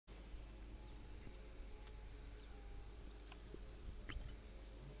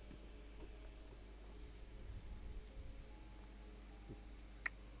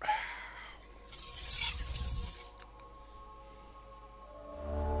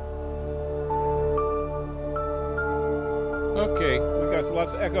Okay, we got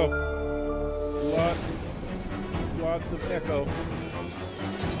lots of echo. Lots of echo.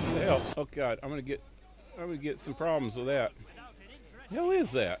 What the hell? Oh God, I'm gonna get some problems with that. The hell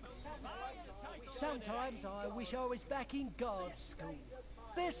is that? Sometimes I wish I was back in God's school.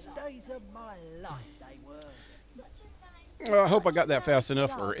 Best days of my life they were. Well, I hope I got that fast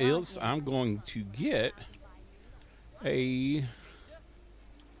enough, or else I'm going to get a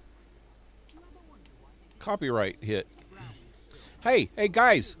copyright hit. Hey,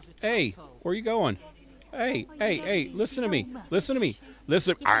 guys. Hey, where are you going? Hey, listen to me. Listen.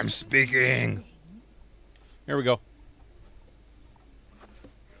 I'm speaking. Here we go.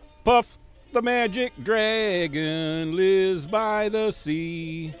 Puff the magic dragon lives by the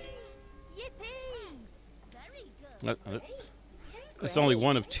sea. It's only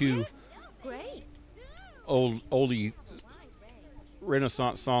one of two oldie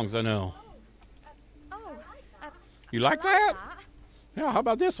Renaissance songs I know. You like that? Yeah, how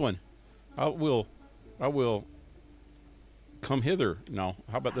about this one? I will come hither. No,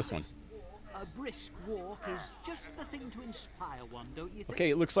 how about this one? A brisk walk is just the thing to inspire one, don't you think? Okay,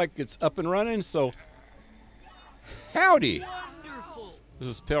 it looks like it's up and running, so howdy. Wonderful. This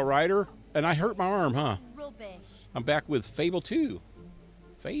is PaleRider, and I hurt my arm, huh? Rubbish. I'm back with Fable 2.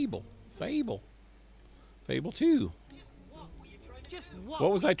 Fable 2.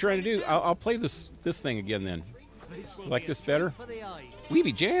 What was I trying to do? I'll play this thing again then. Like this better? We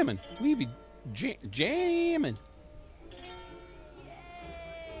be jamming. We be jamming.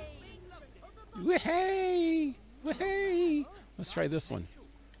 Wahey! Wahey! Let's try this one.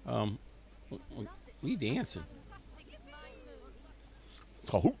 We dancing.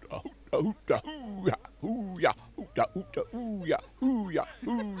 Hi!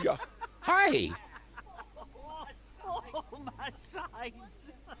 Oh, my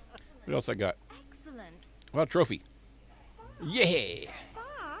sides. What else I got? Excellent. Well, trophy. Yeah!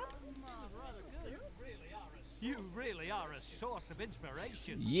 You really are a source of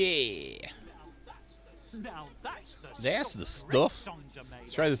inspiration. Yeah! Now That's the stuff.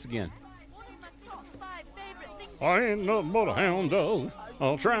 Let's try this again. One of my top 5 favorite things. I ain't nothing but a hound dog.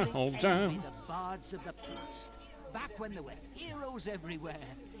 I'll try all the time. The bards of the past, back when there were heroes everywhere.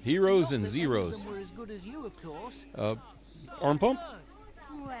 Heroes and Not that any of zeros. them were as good as you, of course. Arm pump?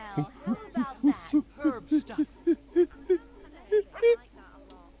 Well, how about that? Herb stuff.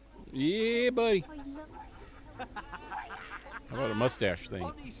 Yeah, buddy. Oh, you look How about a mustache thing?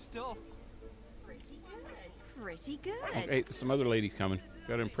 Funny stuff. pretty good. Hey, some other lady's coming.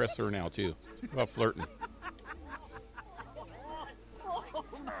 Got to impress her now, too. How about flirting? Oh,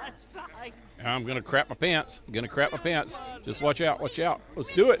 my sides. I'm going to crap my pants. Just watch out.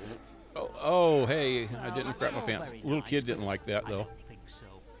 Let's do it. Oh, hey, I didn't crap my pants. Little kid didn't like that, though. I think so.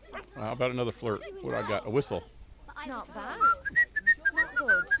 How about another flirt? What do I got? A whistle. Not bad. Not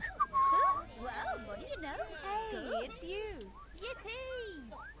good. Well, what do you know? Hey, it's you. Yippee!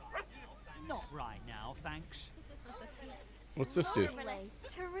 Not right now, thanks. What's this do?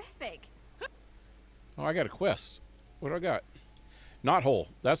 Terrific. Oh, I got a quest. What do I got? Knothole.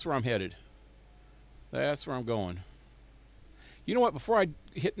 That's where I'm headed. That's where I'm going. You know what? Before I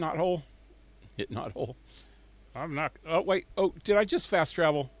hit Knothole, I'm not. Oh, wait. Oh, did I just fast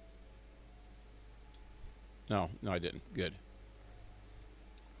travel? No, I didn't. Good.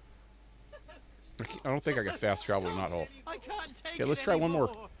 I don't think I got fast travel to Knothole. I can't take Okay, let's try one more.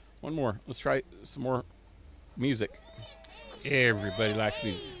 Let's try some more music. Everybody likes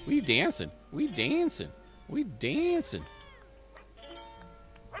music. We dancing.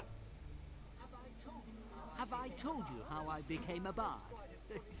 Have I told you how I became a bard?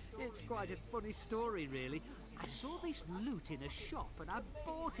 It's quite a funny story, really. I saw this loot in a shop and I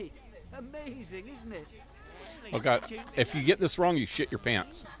bought it. Amazing, isn't it? Oh God! If you get this wrong, you shit your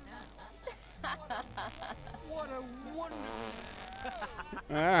pants. What a wonderful...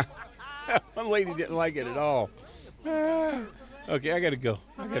 Ah, one lady didn't like it at all. Ah, okay, I gotta go.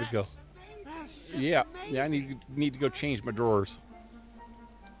 Yeah, I need to go change my drawers.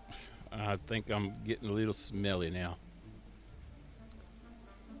 I think I'm getting a little smelly now.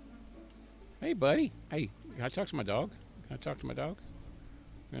 Hey, buddy. Hey, can I talk to my dog? Can I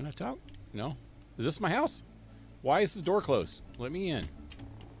talk? No. Is this my house? Why is the door closed? Let me in.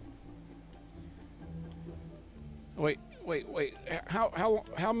 Wait.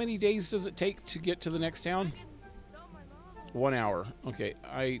 How many days does it take to get to the next town? 1 hour. Okay,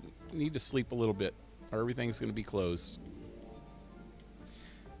 I need to sleep a little bit, or everything's going to be closed.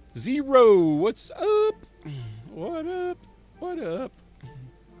 Zero, what's up? What up?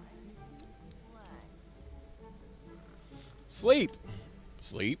 Sleep.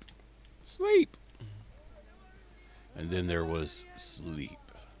 And then there was sleep.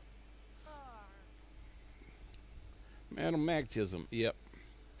 Magnetism, yep.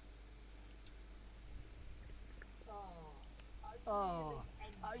 Oh,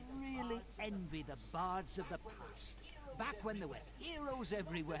 I really envy the bards of the past. Back when there were heroes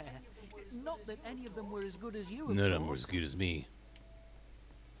everywhere. Not that any of them were as good as you, None of them were as good as me.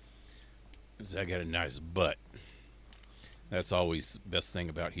 'Cause I got a nice butt. That's always the best thing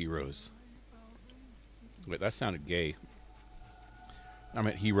about heroes. Wait, that sounded gay. I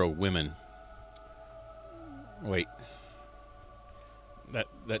meant hero women. Wait.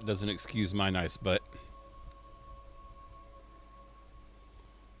 That doesn't excuse my nice butt.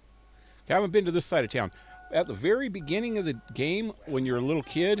 I haven't been to this side of town. At the very beginning of the game, when you're a little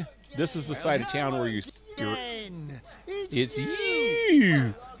kid, this is the side of town where you're it's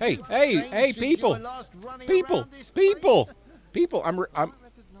you. Hey, people, people.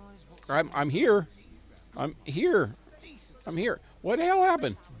 I'm here. I'm here. What the hell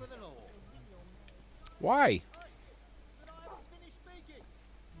happened? Why?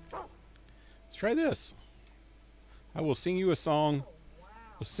 Let's try this. I will sing you a song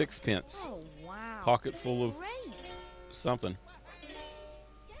of sixpence. Oh, wow. Pocket full of Great. something.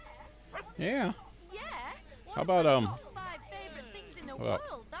 Yeah. Yeah. How about Top 5 favorite things in the how about-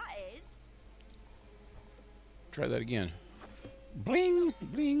 world, that is. try that again. Bling,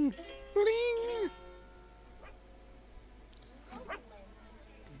 bling, bling.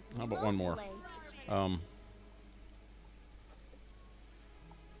 How about one more? Lovely.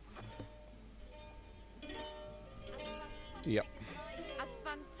 Yep. As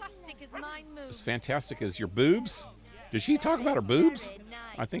fantastic as mine moves. As fantastic as your boobs. Did she talk about her boobs? Very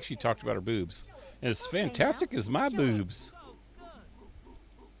nice. I think she talked about her boobs. And as fantastic as my boobs.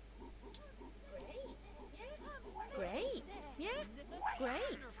 Great. Yeah.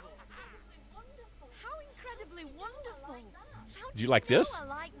 Great. How incredibly wonderful. How Do you like this? I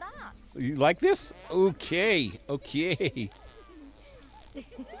like that. You like this? Okay. Okay.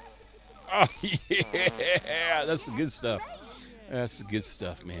 Oh, yeah. That's the good stuff. That's the good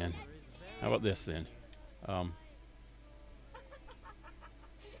stuff, man. How about this then?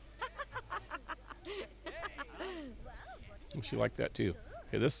 She liked that too.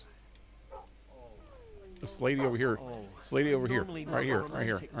 Okay, this lady over here. This lady over here. Right here. Right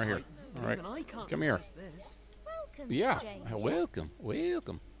here. Right here. All right. Come here. Welcome, Yeah. stranger. Welcome.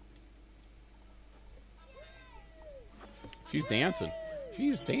 Welcome. She's dancing.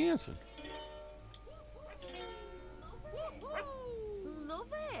 She's dancing. Love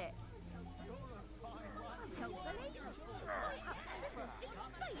it.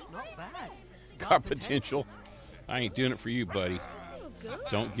 Not bad. Got potential. I ain't doing it for you, buddy. Oh, good.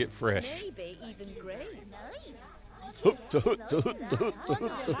 Don't get fresh. Maybe even great. Nice.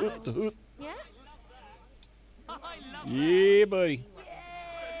 Yeah? Yeah, buddy.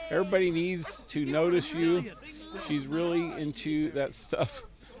 Everybody needs to notice you. She's really into that stuff.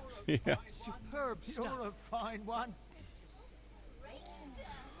 Yeah. Superb stuff. You're a fine one.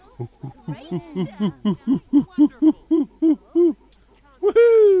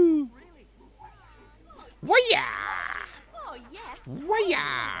 Woohoo! Waya! Oh, yes.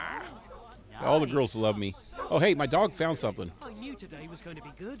 Waya! All the girls love me. Oh, hey, my dog found something. I knew today was going to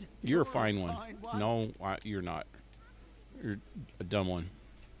be good. You're a fine one. No, you're not. You're a dumb one.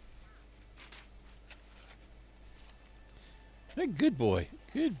 Hey, good boy.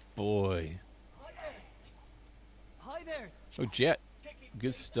 Good boy. Hi there. Oh, Jet.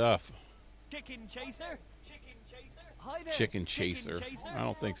 Good stuff. Chicken chaser. Chicken chaser. Hi there. Chicken chaser. chaser. I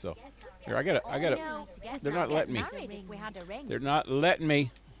don't think so. Here, I gotta. No, They're not letting me. married if we had a ring. They're not letting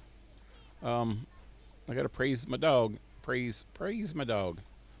me. I gotta praise my dog. Praise my dog.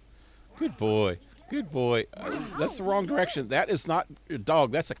 Good boy. Good boy. That's the wrong direction. That is not a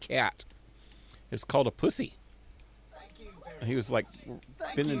dog. That's a cat. It's called a pussy. He was like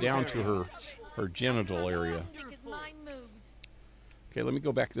bending down to her genital area. Fantastic as mine moves. Okay, let me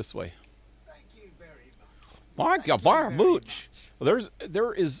go back this way. Thank you very much. Well,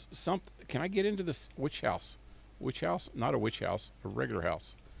 there is some. Can I get into this witch house? Witch house? Not a witch house. A regular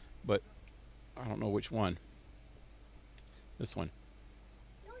house, but I don't know which one. This one.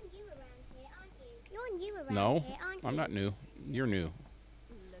 You're new around here, aren't you? You're new around No, here, aren't you? I'm not new. You're new,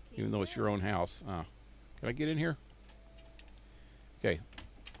 even though it's your own house. Can I get in here? Okay.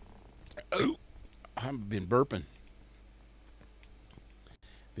 Oh, I've been burping.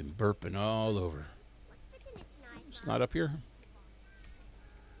 Been burping all over. What's for dinner tonight, It's Mum? not up here.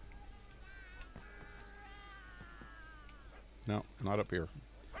 No, not up here.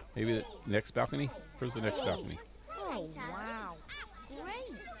 Maybe the next balcony? Where's the next balcony? Oh, wow.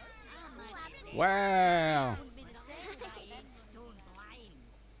 Great. Wow.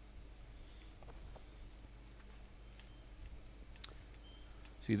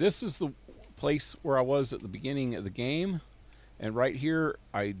 See, this is the place where I was at the beginning of the game. And right here,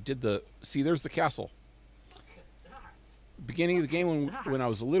 I did the... See, there's the castle. Beginning of the game when I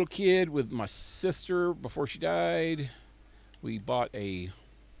was a little kid with my sister before she died. We bought a...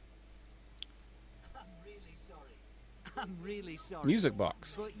 I'm really sorry. music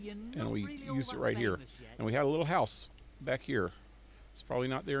box. But you're And not we really used it all right that here. famous yet. And we had a little house back here. It's probably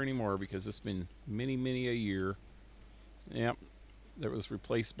not there anymore because it's been many, many a year. Yep. That was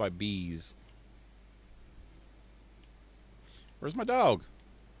replaced by bees. Where's my dog?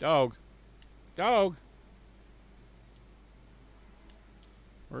 Dog. Dog.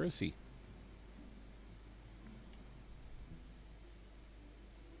 Where is he?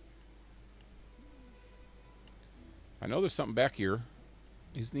 I know there's something back here.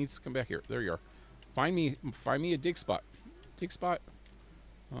 He needs to come back here. There you are. Find me a dig spot. Dig spot?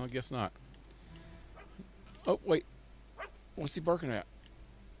 Oh, I guess not. Oh, wait. What's he barking at?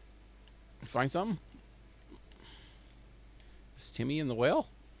 Find something? Is Timmy in the well?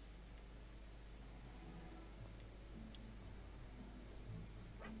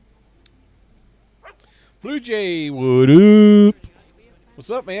 Blue Jay, what up?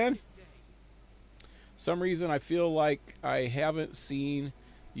 What's up, man? Some reason I feel like I haven't seen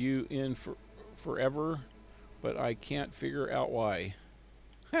you in forever, but I can't figure out why.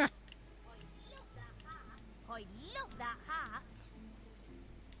 Ha! I love that hat.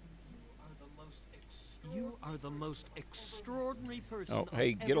 You are the most extraordinary person. Oh, I've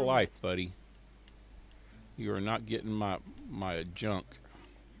hey, get a ever life, met. buddy. You are not getting my junk.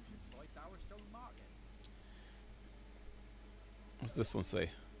 What's this one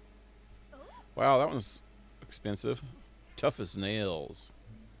say? Wow, that one's expensive. Tough as nails.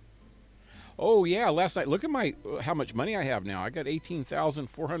 Oh yeah, last night. Look at my how much money I have now. I got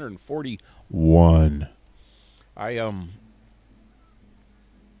 18,441. I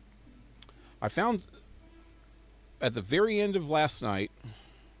found at the very end of last night.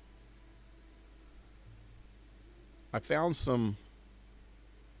 I found some.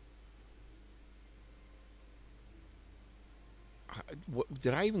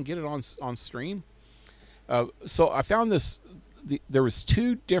 Did I even get it on stream? So I found this. There was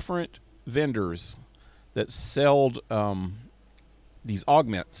two different vendors that sold these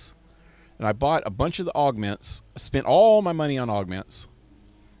augments, and I bought a bunch of the augments. I spent all my money on augments,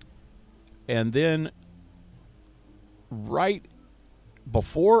 and then right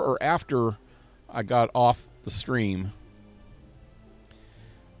before or after I got off the stream,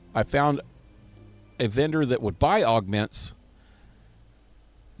 I found a vendor that would buy augments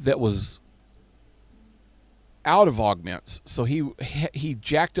that was out of augments. So he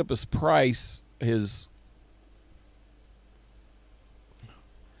jacked up his price. It's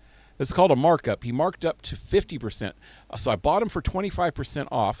called a markup. He marked up to 50%. So I bought him for 25%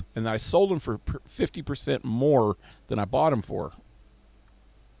 off, and then I sold him for 50% more than I bought him for.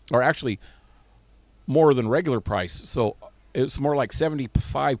 Or actually, more than regular price. So it's more like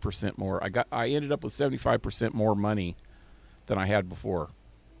 75% more. I ended up with 75% more money than I had before.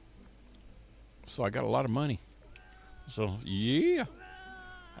 So I got a lot of money. So yeah,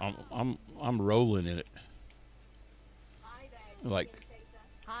 I'm rolling in it. Like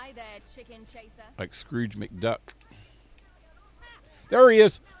Hi there, chicken chaser. like Scrooge McDuck. There he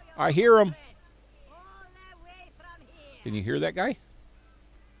is. I hear him. Can you hear that guy?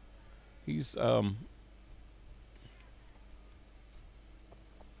 He's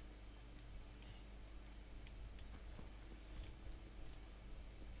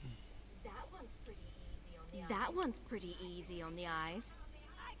That one's pretty easy on the eyes.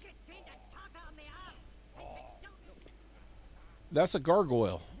 that's a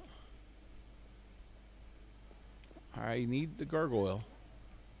gargoyle. I need the gargoyle.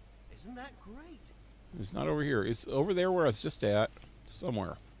 Isn't that great? It's not over here. It's over there where I was just at.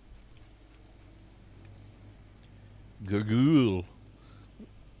 Somewhere. Gargoyle.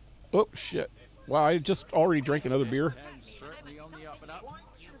 Oh, shit. Wow, I just already drank another beer.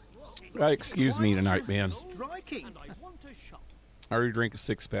 Excuse me tonight, man. Striking. And I want a shot. I already drank a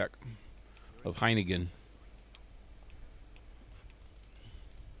 6-pack of Heineken.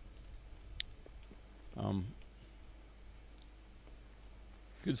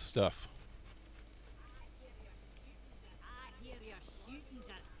 Good stuff.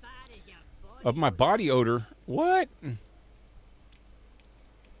 Of my body odor. What?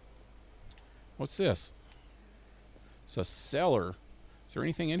 What's this? It's a cellar. Is there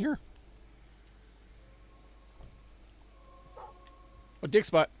anything in here? Oh, dig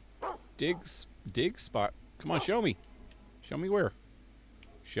spot. Dig spot. Come on, show me. Show me where.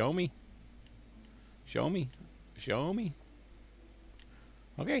 Show me. Show me. Show me.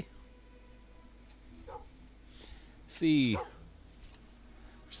 Okay. See.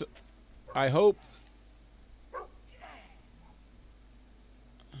 So, I hope.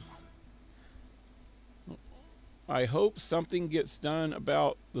 I hope something gets done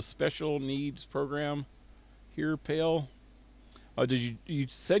about the special needs program here, Pale. Oh, you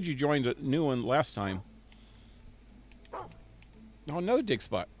said you joined a new one last time. Oh, another dig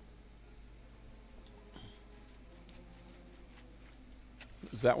spot.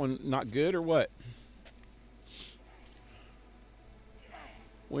 Is that one not good or what?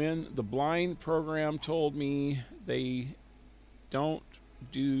 When the blind program told me they don't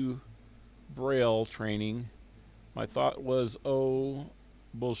do Braille training, my thought was, oh,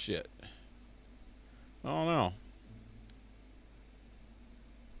 bullshit. I don't know.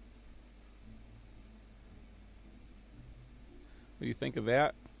 What do you think of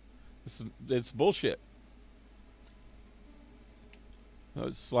that? It's bullshit.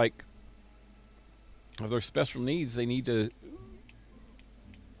 It's like, if they're special needs, they need to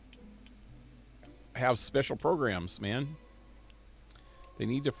have special programs, man. They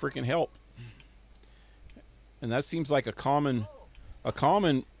need to freaking help. And that seems like a common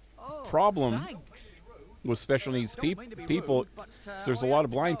problem with special needs people. So there's a lot of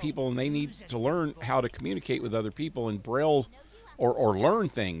blind people, and they need to learn how to communicate with other people in Braille or learn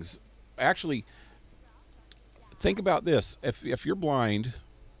things. Actually, think about this. If you're blind,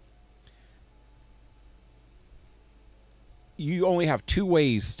 you only have two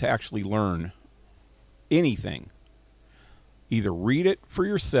ways to actually learn anything. Either read it for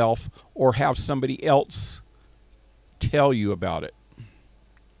yourself or have somebody else tell you about it.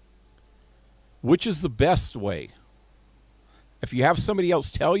 Which is the best way? If you have somebody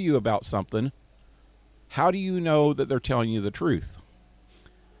else tell you about something, how do you know that they're telling you the truth?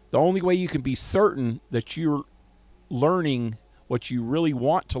 The only way you can be certain that you're learning what you really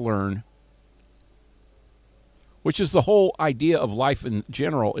want to learn, which is the whole idea of life in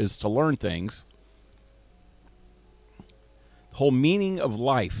general, is to learn things. The whole meaning of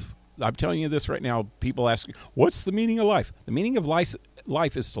life. I'm telling you this right now. People ask, what's the meaning of life? The meaning of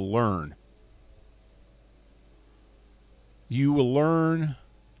life is to learn. You will learn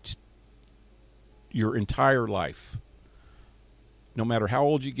your entire life. No matter how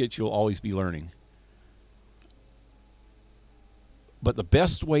old you get, you'll always be learning. But the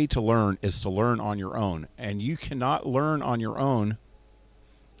best way to learn is to learn on your own. And you cannot learn on your own.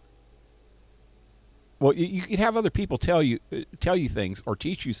 Well, you can have other people tell you things or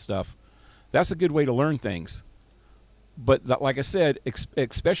teach you stuff. That's a good way to learn things. But that, like I said,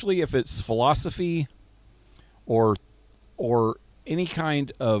 especially if it's philosophy or any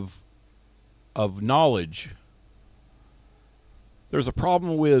kind of knowledge, there's a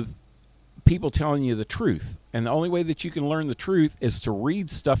problem with people telling you the truth. And the only way that you can learn the truth is to read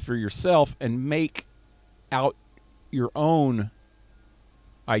stuff for yourself and make out your own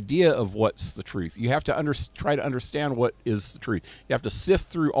idea of what's the truth. You have to try to understand what is the truth. You have to sift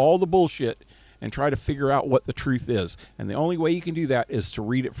through all the bullshit and try to figure out what the truth is. And the only way you can do that is to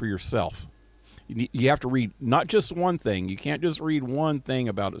read it for yourself. You have to read not just one thing. You can't just read one thing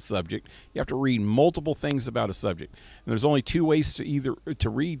about a subject. You have to read multiple things about a subject. And there's only two ways to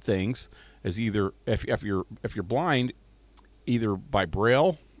read things: is either if you're blind, either by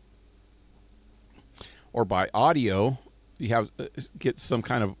Braille or by audio. You have get some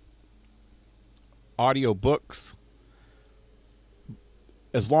kind of audio books,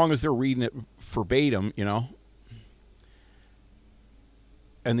 as long as they're reading it verbatim, you know.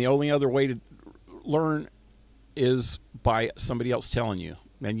 And the only other way to learn is by somebody else telling you,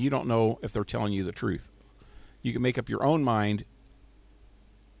 and you don't know if they're telling you the truth. You can make up your own mind.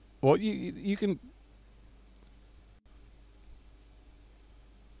 Well, you can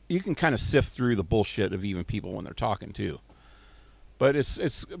kind of sift through the bullshit of even people when they're talking too. But it's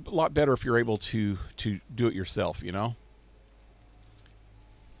a lot better if you're able to do it yourself, you know.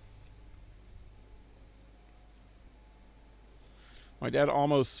 My dad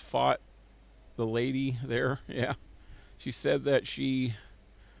almost fought the lady there. Yeah. She said that she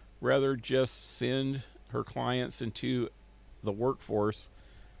rather just send her clients into the workforce,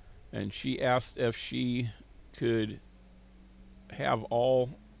 and she asked if she could have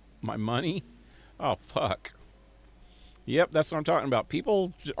all my money. Oh, fuck. Yep, that's what I'm talking about.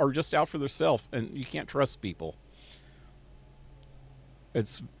 People are just out for themselves, and you can't trust people.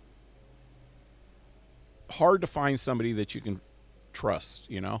 It's hard to find somebody that you can trust,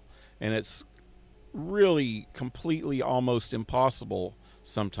 you know? And it's really completely almost impossible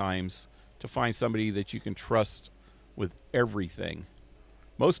sometimes to find somebody that you can trust with everything.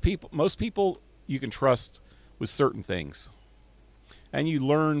 Most people you can trust with certain things. and you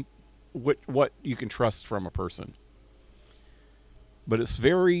learn what you can trust from a person. But it's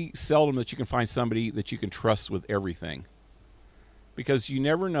very seldom that you can find somebody that you can trust with everything, because you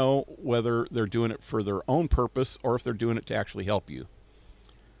never know whether they're doing it for their own purpose or if they're doing it to actually help you.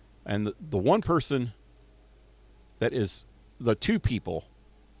 And the one person that is the two people,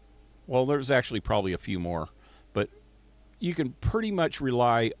 well, there's actually probably a few more, but you can pretty much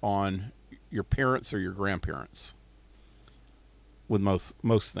rely on your parents or your grandparents with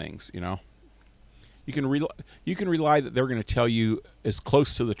most things, you know. You can rely that they're going to tell you as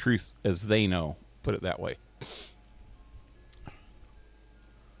close to the truth as they know, put it that way.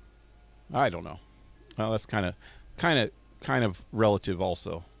 I don't know. Well, that's kind of relative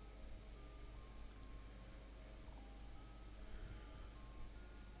also.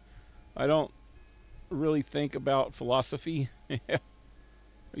 I don't really think about philosophy.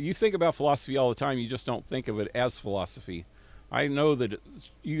 You think about philosophy all the time. You just don't think of it as philosophy. I know that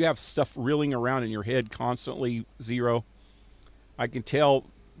you have stuff reeling around in your head constantly, Zero. I can tell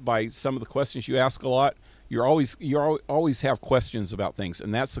by some of the questions you ask a lot. You always have questions about things,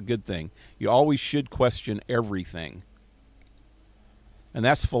 and that's a good thing. You always should question everything, and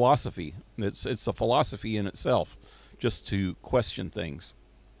that's philosophy. It's a philosophy in itself, just to question things.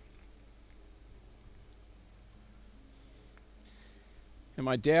 And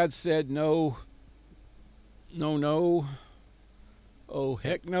my dad said, no. Oh,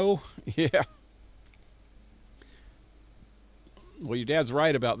 heck no. Yeah. Well, your dad's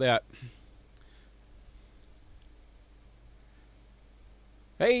right about that.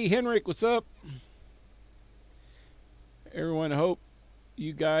 Hey, Henrik, what's up? Everyone, I hope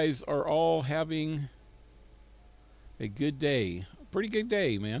you guys are all having a good day. A pretty good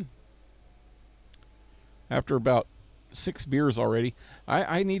day, man. After about 6 beers already.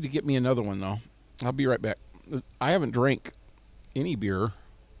 I need to get me another one, though. I'll be right back. I haven't drank any beer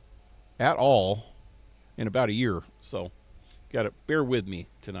at all in about a year, so got to bear with me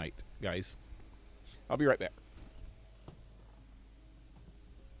tonight, guys. I'll be right back.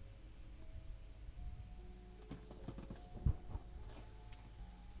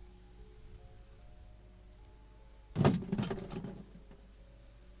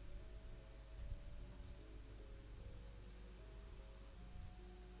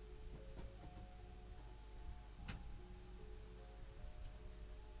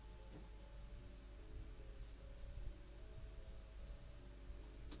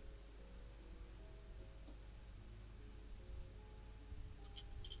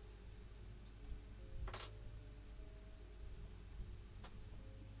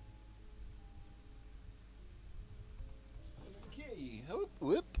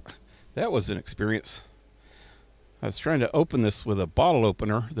 Whoop. That was an experience. I was trying to open this with a bottle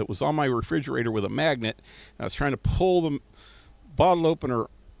opener that was on my refrigerator with a magnet. And I was trying to pull the bottle opener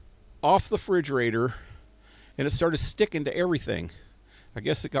off the refrigerator, and it started sticking to everything. I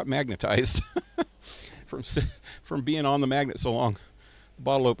guess it got magnetized from being on the magnet so long. The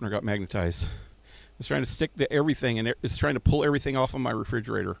bottle opener got magnetized. I was trying to stick to everything, and it's trying to pull everything off of my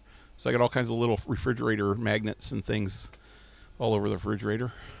refrigerator. So I got all kinds of little refrigerator magnets and things all over the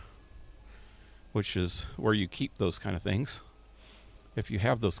refrigerator, which is where you keep those kind of things, if you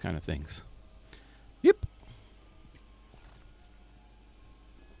have those kind of things. Yep.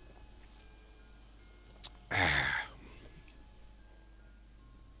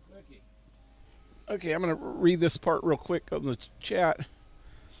 Okay, I'm going to read this part real quick on the chat,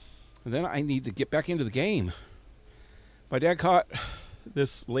 and then I need to get back into the game. My dad caught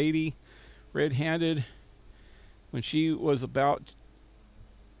this lady red-handed when she was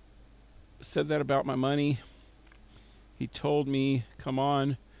said that about my money. He told me, come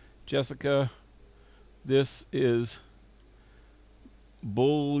on, Jessica, this is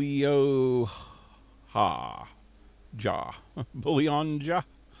bullion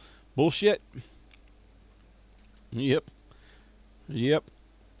bullshit. Yep.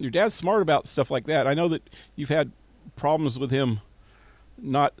 Your dad's smart about stuff like that. I know that you've had problems with him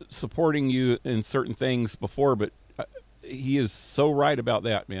not supporting you in certain things before, but he is so right about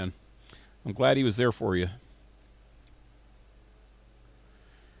that, man. I'm glad he was there for you.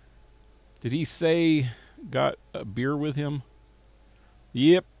 Did he say got a beer with him?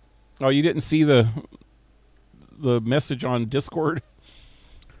 Yep. Oh, you didn't see the message on Discord?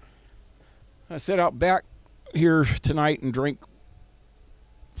 I sat out back here tonight and drank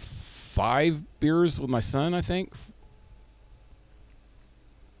 5 beers with my son, I think.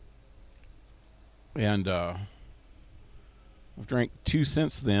 And I've drank 2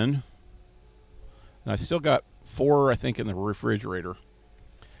 since then. And I still got 4, I think, in the refrigerator.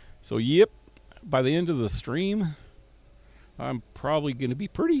 So, yep, by the end of the stream, I'm probably going to be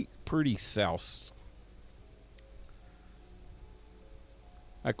pretty soused.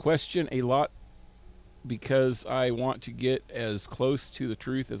 I question a lot because I want to get as close to the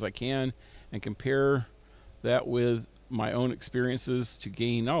truth as I can and compare that with my own experiences to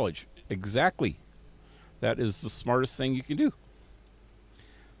gain knowledge. Exactly. That is the smartest thing you can do.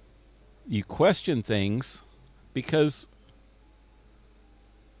 You question things because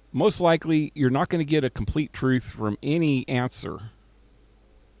most likely you're not going to get a complete truth from any answer,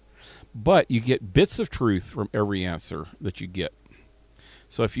 but you get bits of truth from every answer that you get.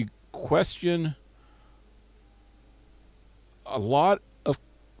 So if you question a lot of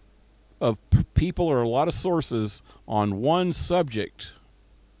people or a lot of sources on one subject,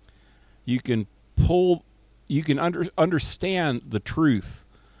 you can understand the truth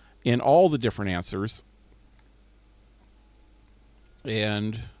in all the different answers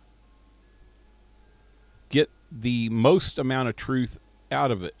and get the most amount of truth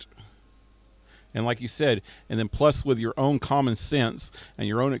out of it. And like you said, and then plus with your own common sense and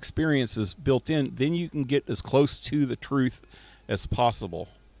your own experiences built in, then you can get as close to the truth as possible.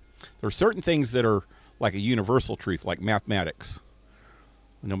 There are certain things that are like a universal truth, like mathematics.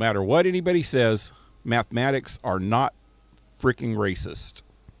 No matter what anybody says, mathematics are not freaking racist.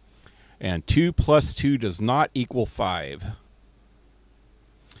 And 2 + 2 does not equal 5.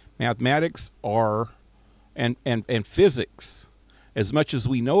 Mathematics are, and physics, as much as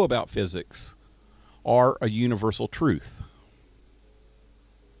we know about physics, are a universal truth.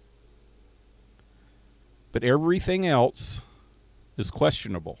 But everything else is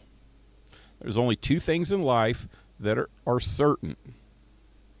questionable. There's only 2 things in life that are certain: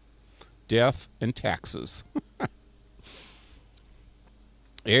 death and taxes.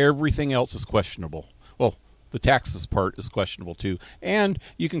 Everything else is questionable. Well, the taxes part is questionable too. And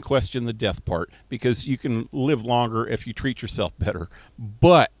you can question the death part because you can live longer if you treat yourself better.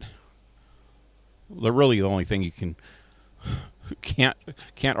 But really the only thing you can't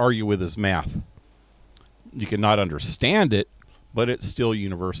argue with is math. You cannot understand it, but it's still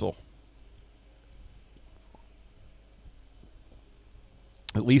universal.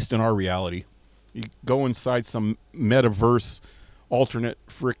 At least in our reality. You go inside some metaverse, alternate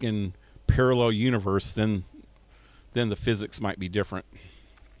frickin' parallel universe, then the physics might be different.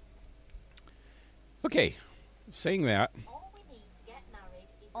 Okay, saying that.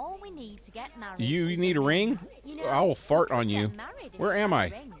 All we need to get married. You need a ring? You know, I will fart on you. Where am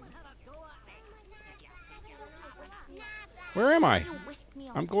I? Where am I?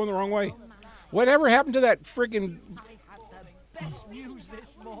 I'm going the wrong way. Whatever happened to that friggin'... Best news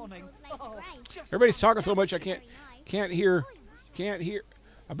this morning. Oh, Everybody's talking so much I can't hear.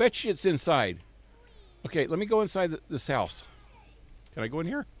 I bet you it's inside. Okay, let me go inside this house. Can I go in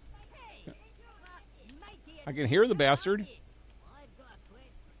here? I can hear the bastard.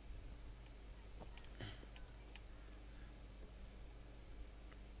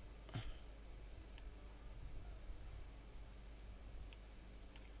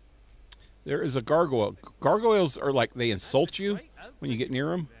 There is a gargoyle. Gargoyles are like, they insult you when you get near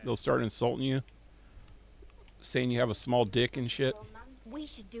them. They'll start insulting you, saying you have a small dick and shit. We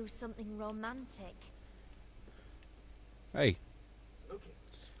should do something romantic. Hey.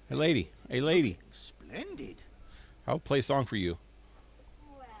 Hey, lady. Hey, lady. splendid. I'll play a song for you.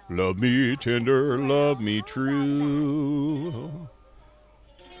 Love me tender, love me true.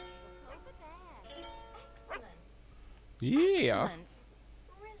 Yeah. Excellent.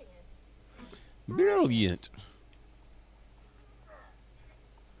 Brilliant.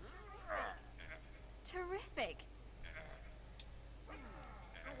 Terrific.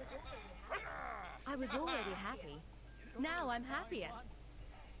 I was already happy. Now I'm happier.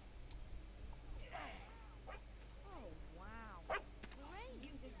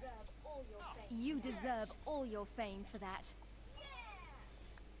 You deserve all your fame for that.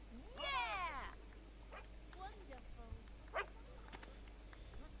 Yeah!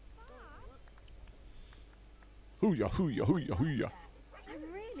 Hoo-ya, hoo-ya, hoo-ya, hoo-ya. I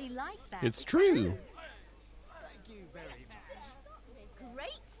really like that. It's true. Thank you very much.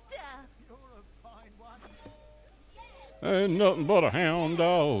 Great stuff. You're a fine one. Ain't nothing but a hound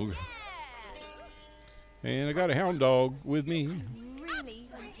dog. And I got a hound dog with me. Really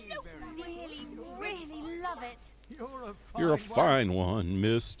love it. You're a fine one,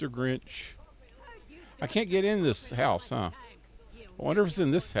 Mr. Grinch. I can't get in this house, huh? I wonder if it's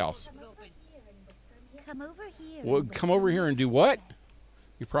in this house. Come over here. Well, come over here and do what?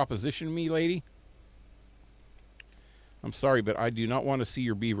 You proposition me, lady? I'm sorry, but I do not want to see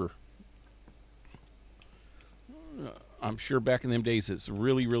your beaver. I'm sure back in them days it's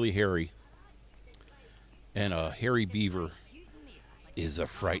really, really hairy. And a hairy beaver is a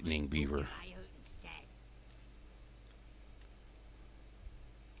frightening beaver.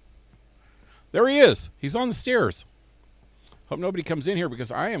 There he is. He's on the stairs. Hope nobody comes in here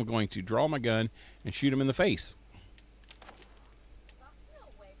because I am going to draw my gun and shoot him in the face.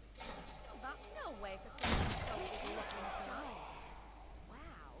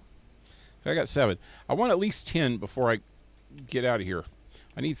 I got 7. I want at least 10 before I get out of here.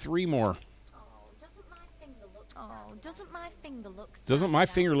 I need 3 more. Doesn't my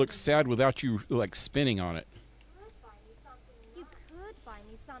finger look sad without you like spinning on it? You could buy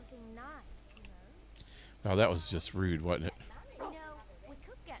me something nice, you know. Oh, that was just rude, wasn't it? You know, we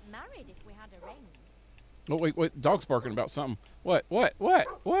could get married if we had a ring. Oh, wait, dog's barking about something. What?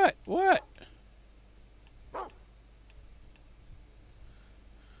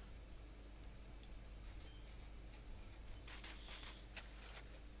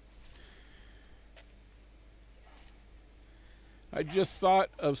 I just thought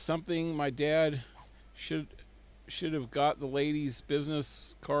of something. My dad should have got the lady's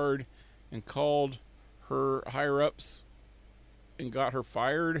business card and called her higher ups and got her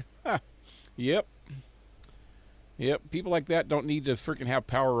fired. Yep. People like that don't need to freaking have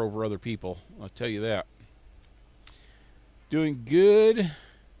power over other people. I'll tell you that. Doing good.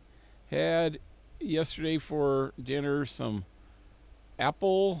 Had yesterday for dinner some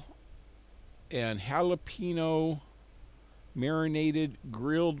apple and jalapeno marinated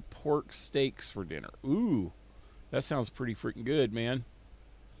grilled pork steaks for dinner. Ooh, that sounds pretty freaking good, man.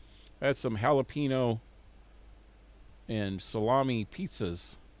 I had some jalapeno and salami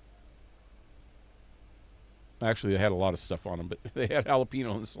pizzas. Actually, they had a lot of stuff on them, but they had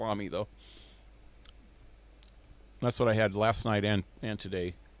jalapeno and salami, though. That's what I had last night and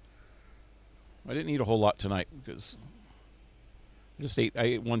today. I didn't eat a whole lot tonight because I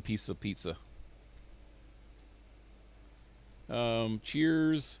ate 1 piece of pizza.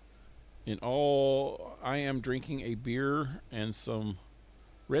 Cheers. In all, I am drinking a beer and some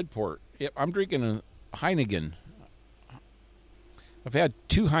red port. Yep, I'm drinking a Heineken. I've had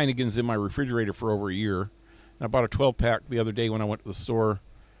 2 Heinekens in my refrigerator for over a year. And I bought a 12-pack the other day when I went to the store.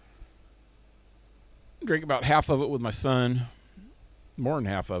 Drank about half of it with my son. More than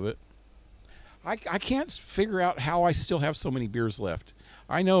half of it. I can't figure out how I still have so many beers left.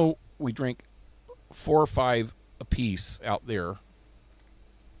 I know we drink 4 or 5 a piece out there.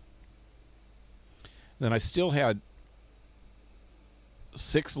 Then I still had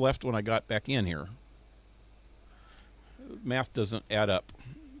 6 left when I got back in here. Math doesn't add up.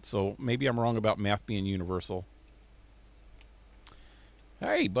 So maybe I'm wrong about math being universal.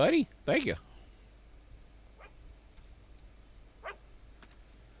 Hey, buddy. Thank you.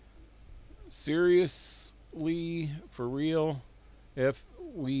 Seriously, for real, if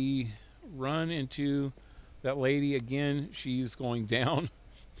we run into that lady again, she's going down.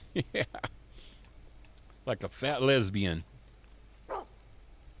 Yeah. Like a fat lesbian.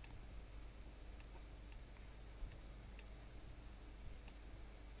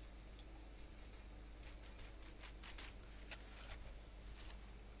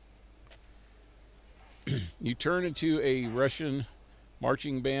 You turn into a Russian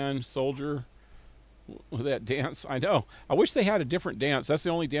marching band soldier with that dance. I know. I wish they had a different dance. That's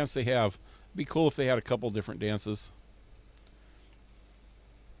the only dance they have. It'd be cool if they had a couple different dances.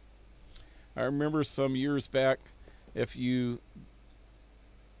 I remember some years back, if you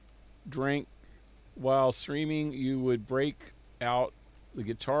drank while streaming, you would break out the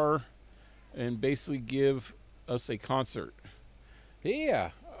guitar and basically give us a concert.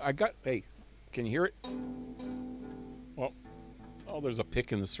 Yeah, hey, can you hear it? Well, oh, there's a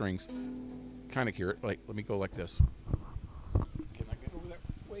pick in the strings. Kind of hear it. Like, let me go like this. Can I get over that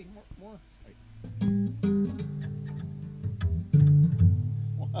way more?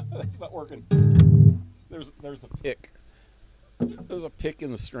 That's not working. There's a pick. There's a pick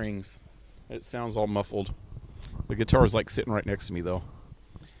in the strings. It sounds all muffled. The guitar is like sitting right next to me though,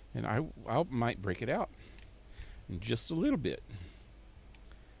 and I might break it out in just a little bit.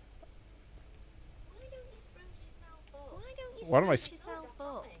 Why don't you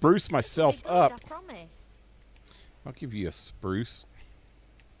spruce myself up? I'll give you a spruce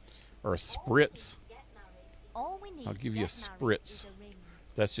or a spritz. I'll give you a spritz.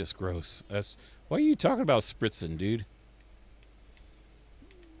 That's just gross. Why are you talking about spritzing, dude?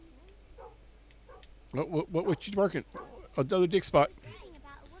 What you working? Another dick spot. Saying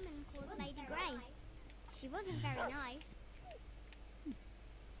about a woman called Lady Grey. She wasn't very nice.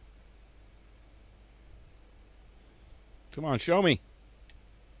 Come on, show me.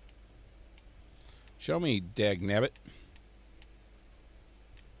 Show me, dagnabbit.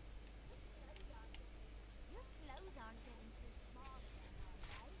 Your clothes aren't getting too small.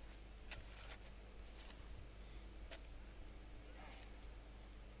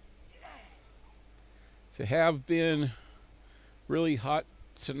 to have been really hot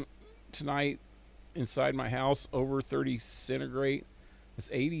tonight inside my house, over 30 centigrade. It's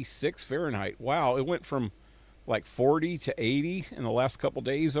 86 Fahrenheit. Wow, it went from like 40 to 80 in the last couple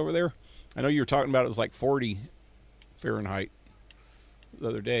days over there. I know you were talking about it was like 40 Fahrenheit the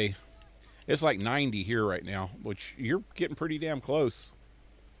other day. It's like 90 here right now, which you're getting pretty damn close.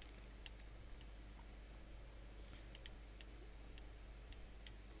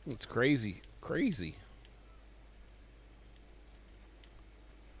 It's crazy, crazy.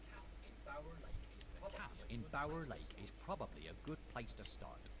 In Bower Lake is probably a good place to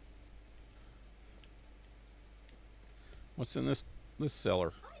start. What's in this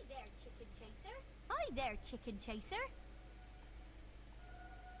cellar? Hi there, chicken chaser. Hi there, chicken chaser.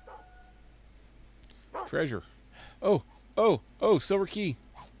 Treasure. Oh, silver key.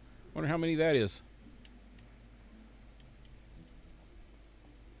 Wonder how many that is.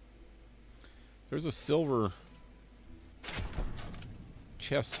 There's a silver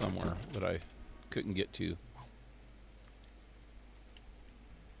chest somewhere that I couldn't get to.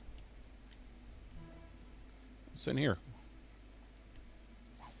 What's in here?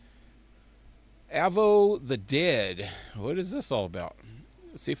 Avo the Dead. What is this all about?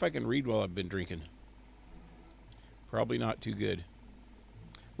 Let's see if I can read while I've been drinking. Probably not too good.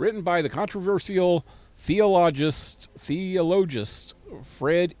 Written by the controversial theologist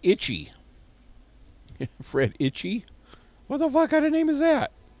Fred Itchy. Fred Itchy? What the fuck kind of name is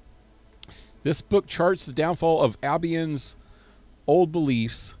that? This book charts the downfall of Albion's old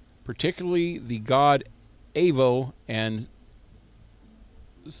beliefs, particularly the god Avo and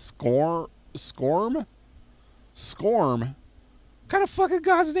Scorm? What kind of fucking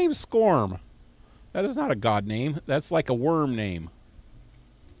god's name is Scorm? That is not a god name. That's like a worm name.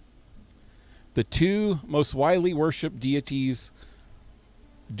 The two most widely worshipped deities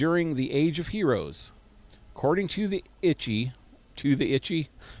during the Age of Heroes. According to Itchy,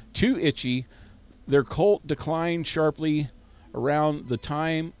 their cult declined sharply around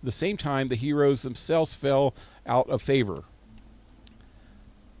the same time the heroes themselves fell out of favor.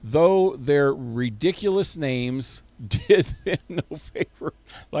 Though their ridiculous names did them no favor.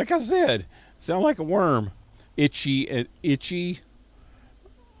 Like I said, sound like a worm. Itchy and Itchy.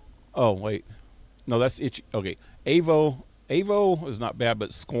 Oh, wait. No, that's Itchy. Okay. Avo is not bad,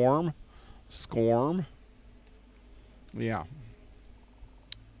 but Scorm. Yeah.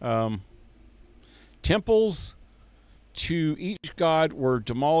 Temples to each god were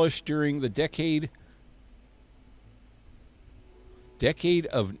demolished during the decade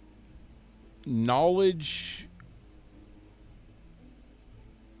of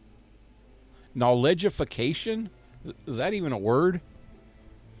knowledgeification. Is that even a word?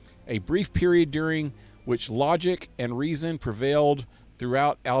 A brief period during which logic and reason prevailed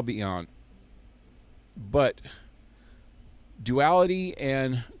throughout Albion. But duality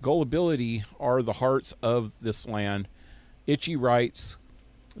and gullibility are the hearts of this land. Itchy writes,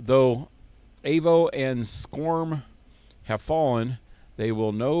 though Avo and Scorm have fallen, they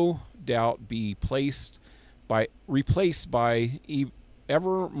will no doubt be replaced by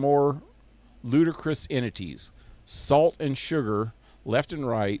ever more ludicrous entities. Salt and sugar, left and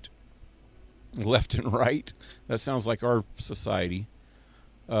right. That sounds like our society.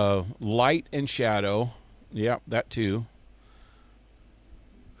 Light and shadow. Yeah, that too.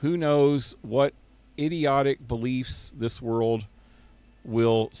 Who knows what idiotic beliefs this world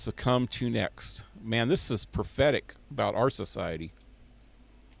will succumb to next. Man, this is prophetic about our society.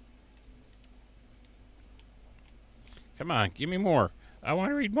 Come on, give me more. I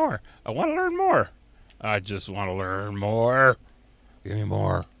want to read more. I want to learn more. I just want to learn more. Give me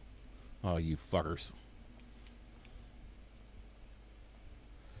more. Oh, you fuckers.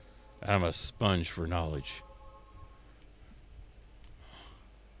 I'm a sponge for knowledge.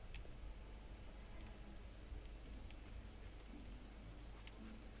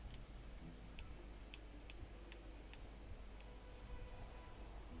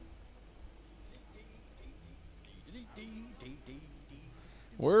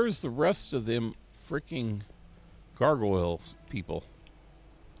 Where's the rest of them freaking gargoyles people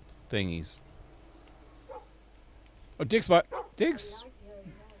thingies? Oh, Dig spot. Diggs.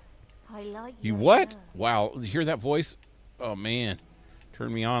 I like You your what? hair. Wow. You hear that voice? Oh, man.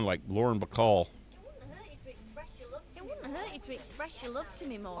 Turned me on like Lauren Bacall. It wouldn't hurt you to express your love to It me. wouldn't hurt you to express your love to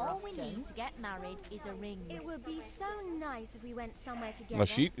me more All often. we need to get married is a ring. It would be so nice if we went somewhere together.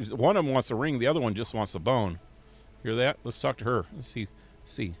 Well, one of them wants a ring. The other one just wants a bone. Hear that? Let's talk to her. Let's see.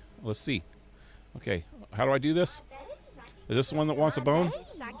 Let's see. Okay. How do I do this? Is this the one that wants a bone?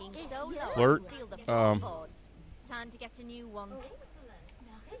 Sagging so low, Flirt. feel the Um, floorboards. Time to get a new one. Excellent.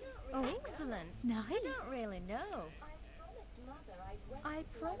 They don't Oh, excellent. Nice. I don't really know. I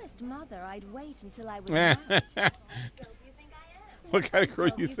promised Mother I'd wait until I was married. What kind of girl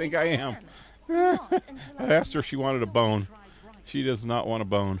do you think I am? Not until I asked her if she wanted a bone. She does not want a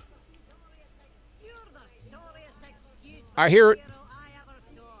bone. I hear it.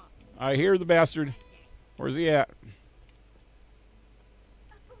 I hear the bastard. Where's he at?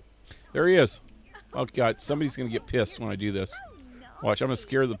 There he is. Oh, God. Somebody's going to get pissed when I do this. Watch. I'm going to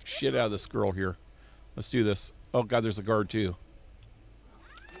scare the shit out of this girl here. Let's do this. Oh, God. There's a guard, too.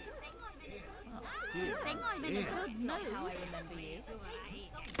 That's not how I remember you.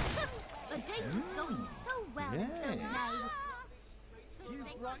 The date is going so well until now. You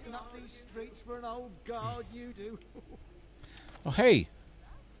brighten up these streets for an old guard, you do. Oh, hey.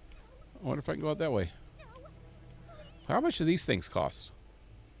 I wonder if I can go out that way. How much do these things cost?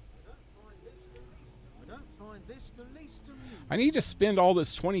 I don't find this the least amusing. I need to spend all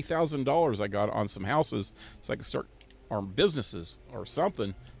this $20,000 I got on some houses so I can start, or businesses or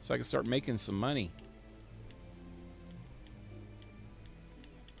something, so I can start making some money.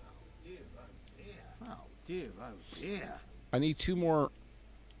 Oh dear, oh dear. I need 2 more.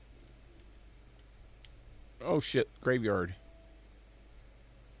 Oh shit, graveyard.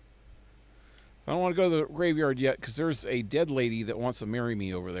 I don't want to go to the graveyard yet because there's a dead lady that wants to marry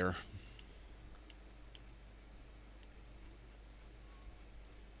me over there.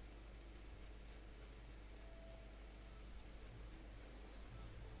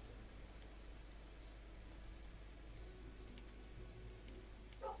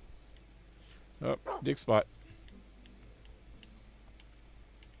 Oh, dig spot.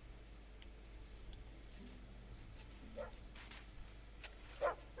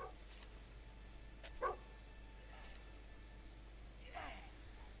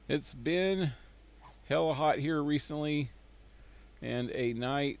 It's been hella hot here recently, and a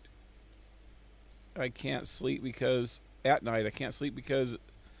night I can't sleep because at night I can't sleep because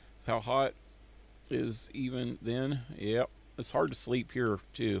how hot is even then. Yep, it's hard to sleep here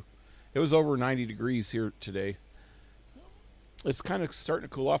too. It was over 90 degrees here today. It's kind of starting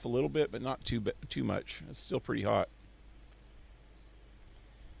to cool off a little bit, but not too much. It's still pretty hot.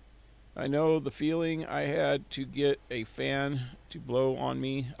 I know the feeling I had to get a fan to blow on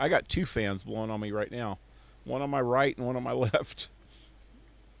me. I got 2 fans blowing on me right now. One on my right and one on my left.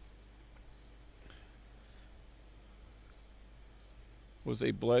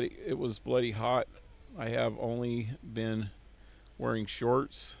 It was bloody hot. I have only been wearing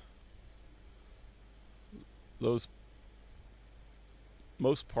shorts. Those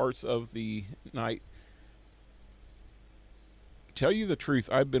most parts of the night. Tell you the truth,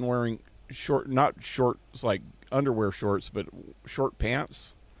 I've been wearing not shorts like underwear shorts, but short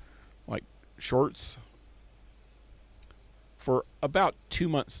pants, like shorts, for about 2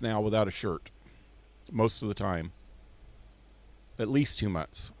 months now without a shirt. Most of the time. At least 2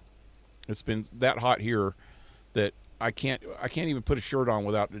 months. It's been that hot here that I can't even put a shirt on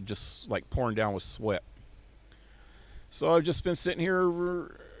without it just like pouring down with sweat. So I've just been sitting here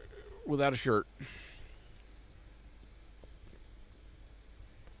without a shirt.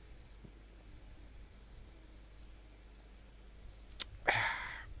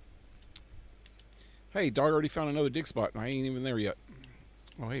 Hey, dog already found another dig spot, and I ain't even there yet.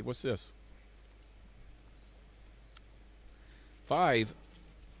 Oh, hey, what's this? 5.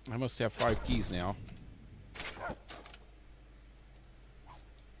 I must have 5 keys now.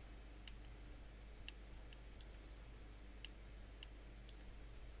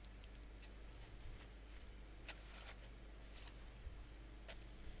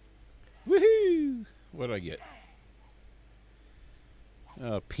 Woohoo! What did I get?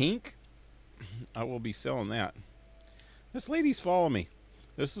 Pink. I will be selling that. This lady's following me.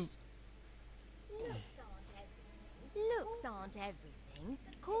 This is... Looks aren't everything.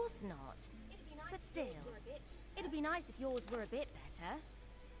 Of course not. But still, it'd be nice if yours were a bit better.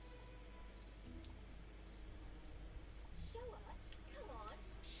 Show us. Come on.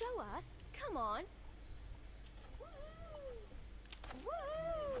 Show us. Come on.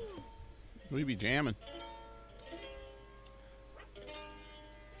 Woo! We be jamming.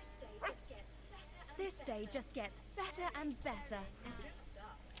 This day just gets better and better.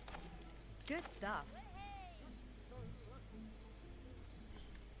 Good stuff.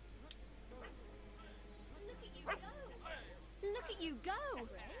 Look at you go.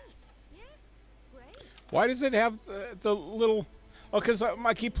 Yeah, great. Why does it have the little... Oh, because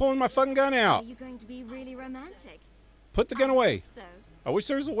I keep pulling my fucking gun out. Are you going to be really romantic? Put the gun away. So, I wish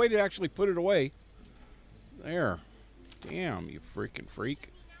there was a way to actually put it away. There. Damn, you freaking freak.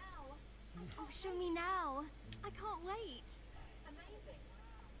 oh, show me now. I can't wait.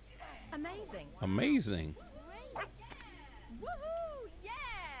 Amazing. Amazing. Woohoo! Yeah!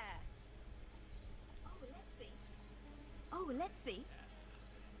 Oh, let's see.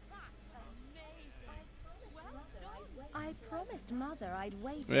 I promised Mother I'd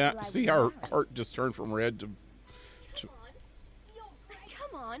wait until Yeah, I see was how her married. heart just turned from red to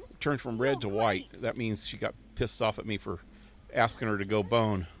Come on. red to white. That means she got pissed off at me for asking her to go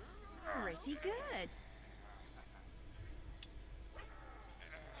bone. Pretty good.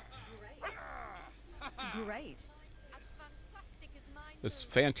 Great. As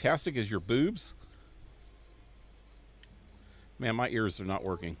fantastic as your boobs. Man, my ears are not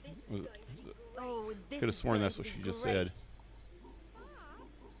working. Oh, this Could have is sworn going that's to what be she just great. said.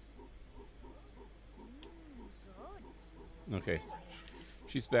 Okay.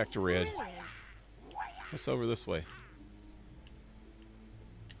 She's back to red. Brilliant. What's over this way?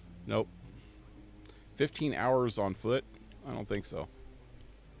 Nope. 15 hours on foot? I don't think so.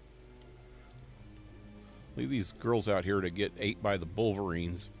 Leave these girls out here to get ate by the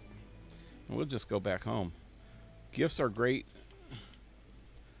Wolverines. And we'll just go back home. Gifts are great.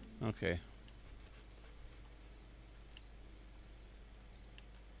 Okay.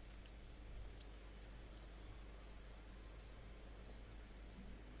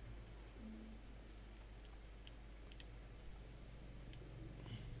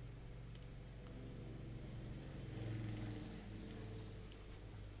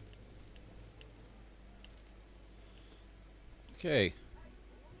 Okay.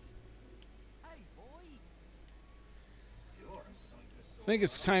 I think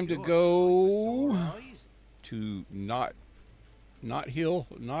it's time to go to not hill,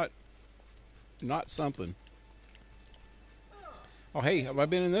 not something. Oh, hey, have I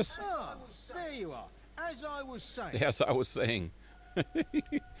been in this? Ah, there you are. As I was saying. Yes, I was saying.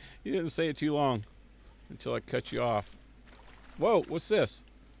 You didn't say it too long until I cut you off. Whoa, what's this?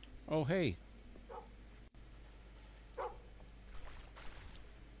 Oh, hey.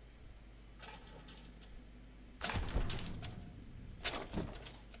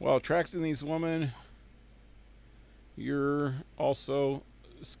 While attracting these women, you're also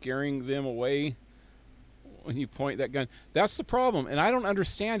scaring them away when you point that gun. That's the problem, and I don't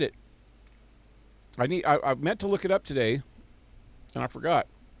understand it. I meant to look it up today, and I forgot.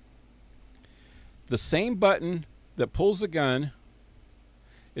 The same button that pulls the gun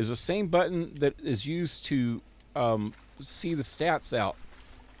is the same button that is used to see the stats out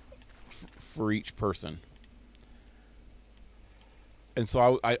for each person. And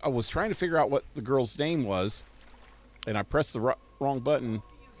so I was trying to figure out what the girl's name was, and I pressed the wrong button.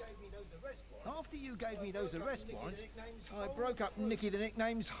 After you gave me those arrest warrants, I broke up Nicky the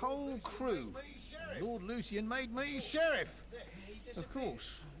Nickname's whole crew. Lord Lucian made me sheriff. Of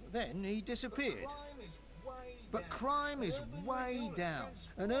course, then he disappeared. But crime is way down.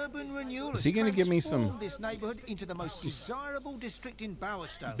 An urban renewal Is he going to give me transformed some this neighborhood into the most desirable district in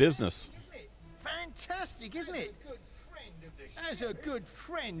Bowerstone? business? Fantastic, isn't it? As a good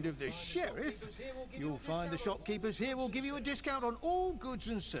friend of the sheriff, you'll find the shopkeepers here will give you a discount on all goods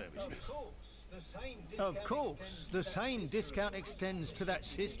and services. Of course, the same discount extends to that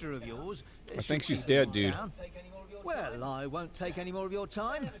sister of yours. I think she's dead, dude. Well, I won't take any more of your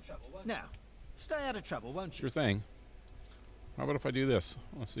time. Now, stay out of trouble, won't you? Sure thing. How about if I do this?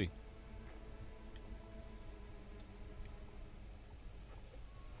 Let's see.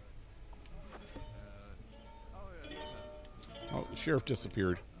 Oh, the sheriff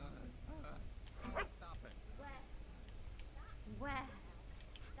disappeared. Where?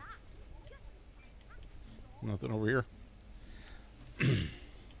 Nothing over here.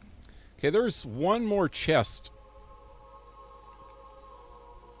 Okay, there's one more chest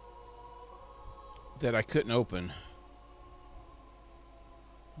that I couldn't open.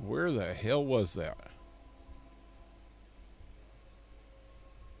 Where the hell was that?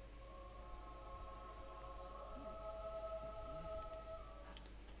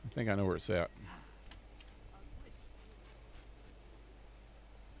 I think I know where it's at.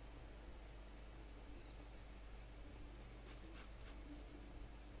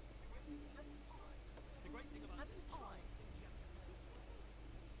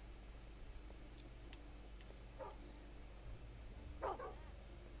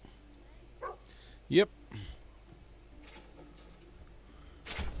 Yep.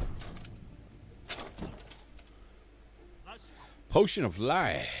 Potion of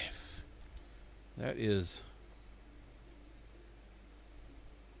life. That is...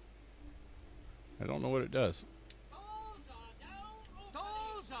 I don't know what it does.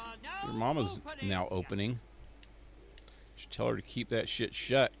 Your mama's now opening. Should tell her to keep that shit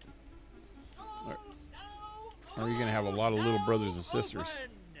shut. Or are you going to have a lot of little brothers and sisters?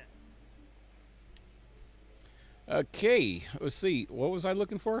 Okay, let's see. What was I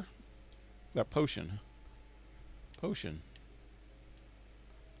looking for? That potion. Potion.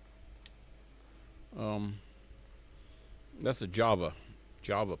 That's a Java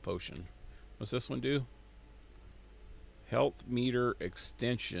potion. What's this one do? Health meter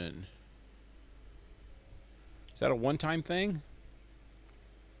extension. Is that a one-time thing?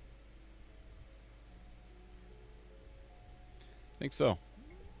 I think so.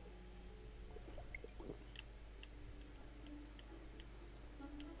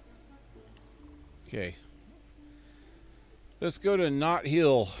 Okay. Let's go to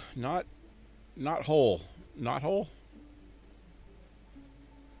Knothole. Knothole. Knothole?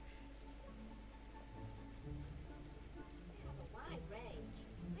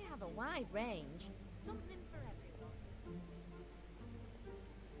 We have a wide range. Something for everyone.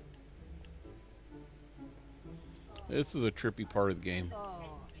 This is a trippy part of the game.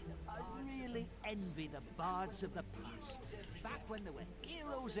 Oh, I really envy the bards of the past. Back when there were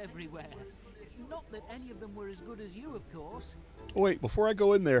heroes everywhere. Not that any of them were as good as you, of course. Oh, wait, before I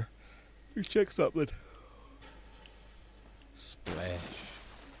go in there, you check something. Splash.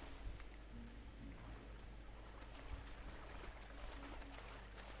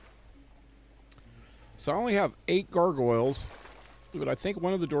 So I only have 8 gargoyles, but I think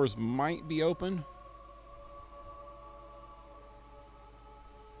one of the doors might be open.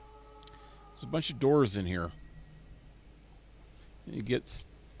 There's a bunch of doors in here. You get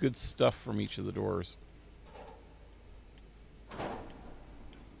good stuff from each of the doors.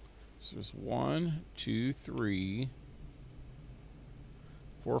 So there's 1, 2, 3,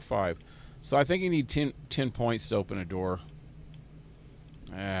 4, 5. So I think you need 10 points to open a door.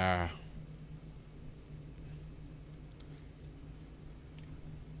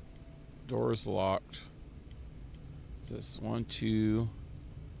 Door is locked. So this 1, 2,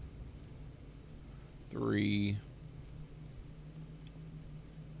 3.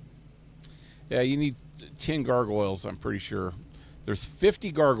 Yeah, you need 10 gargoyles, I'm pretty sure. There's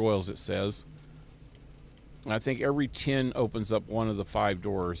 50 gargoyles, it says. And I think every 10 opens up one of the 5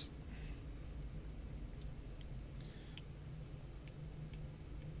 doors.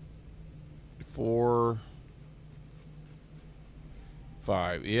 Four,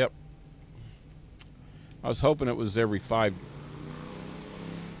 5. Yep. I was hoping it was every 5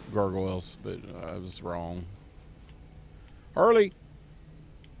 gargoyles, but I was wrong. Harley!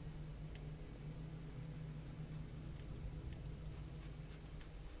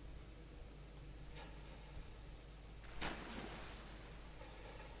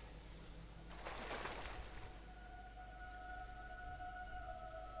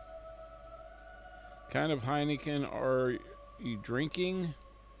 Kind of Heineken are you drinking?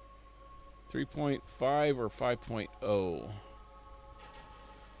 3.5 or 5.0?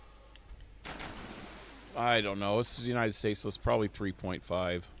 I don't know. It's the United States, so it's probably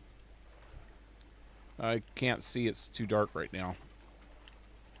 3.5. I can't see. It's too dark right now.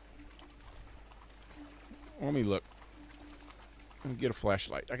 Let me look. Let me get a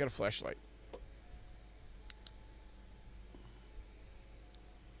flashlight. I got a flashlight.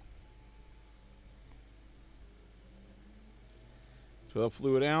 12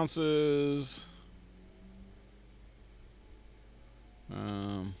 fluid ounces.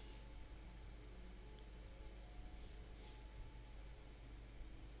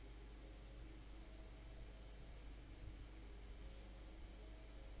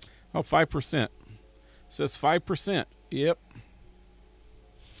 Oh, 5%. It says 5%. Yep.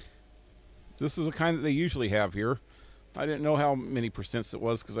 This is the kind that they usually have here. I didn't know how many percents it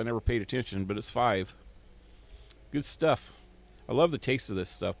was because I never paid attention, but it's 5. Good stuff. I love the taste of this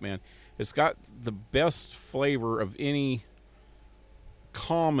stuff, man. It's got the best flavor of any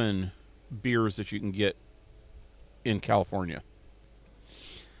common beers that you can get in California.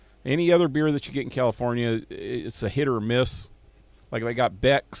 Any other beer that you get in California, it's a hit or miss. Like they got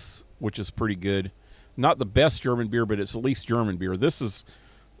Beck's, which is pretty good. Not the best German beer, but it's at least German beer. This is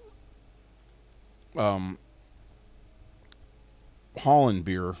Holland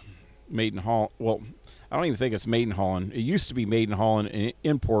beer, made in Holland. Well, I don't even think it's made in Holland. It used to be made in Holland and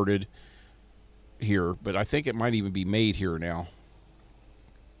imported here, but I think it might even be made here now.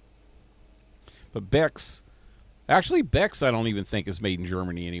 But Beck's, actually Beck's I don't even think is made in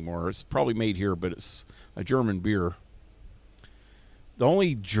Germany anymore. It's probably made here, but it's a German beer. The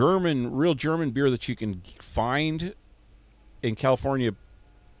only real German beer that you can find in California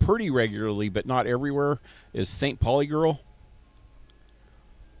pretty regularly, but not everywhere, is St. Pauli Girl.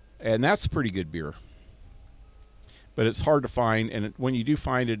 And that's pretty good beer. But it's hard to find, and when you do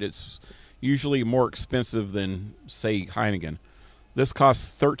find it, it's usually more expensive than, say, Heineken. This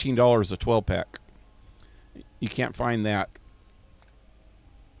costs $13 a 12-pack. You can't find that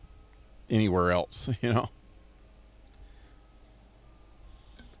anywhere else, you know.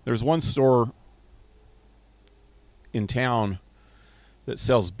 There's one store in town that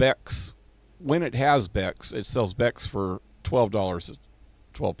sells Becks. When it has Becks, it sells Becks for $12 a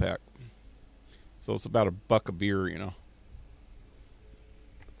 12 pack. So it's about $1 a beer, you know.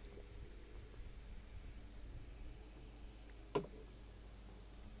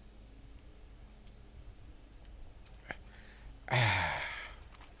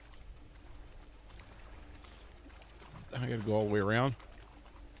 I gotta go all the way around.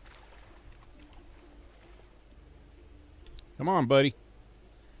 Come on, buddy.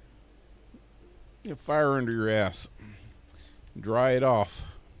 Get fire under your ass. Dry it off.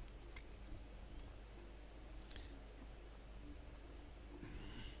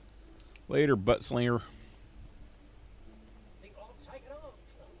 Later, butt slinger. Think I'll take it up,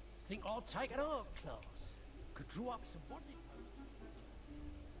 Claus. Think I'll take it up, Claus. Could draw up some wanted posters.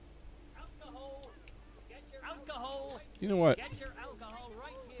 Alcohol. Get your alcohol. You know what? Get your alcohol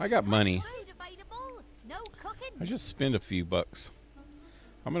right here. I got money. Food available. No cooking. I just spent a few bucks.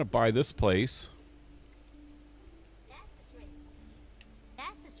 I'm gonna buy this place.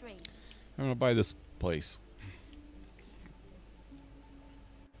 That's the street. I'm gonna buy this place.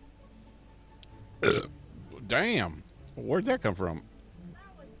 Damn. Where'd that come from?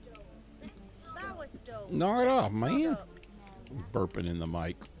 Sour stove. Knock it off, man. Burping in the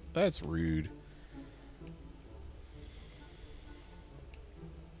mic. That's rude.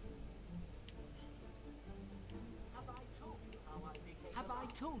 Have I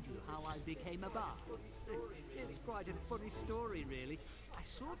told you how I became a bard? It's quite a funny story, really. I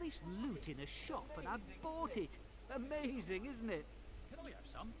saw this loot in a shop and I bought it. Amazing, isn't it? Can I have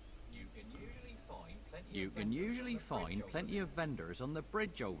some? You can usually find plenty of vendors on the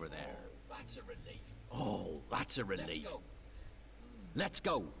bridge over there. That's a relief. Oh, that's a relief. Let's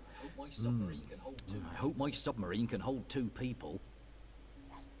go. I hope my submarine can hold 2 people.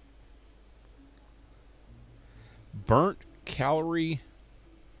 Burnt calorie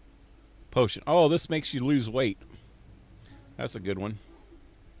potion. Oh, this makes you lose weight. That's a good one.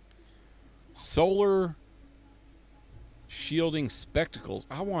 Solar shielding spectacles.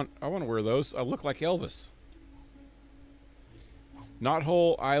 I want to wear those. I look like Elvis.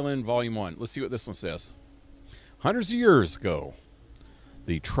 Knothole Island Volume 1. Let's see what this one says. Hundreds of years ago,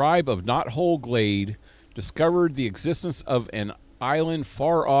 the tribe of Knothole Glade discovered the existence of an island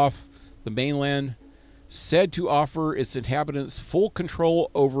far off the mainland, said to offer its inhabitants full control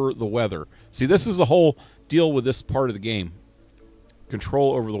over the weather. See, this is the whole deal with this part of the game.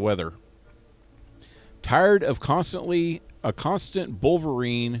 Control over the weather. Tired of constant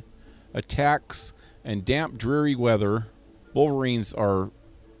Wolverine attacks and damp, dreary weather. Wolverines are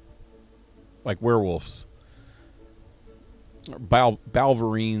like werewolves.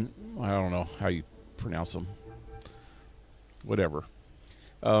 Balverine. I don't know how you pronounce them. Whatever.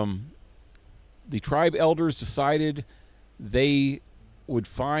 The tribe elders decided they would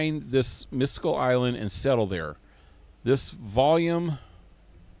find this mystical island and settle there. This volume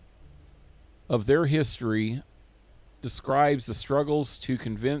of their history describes the struggles to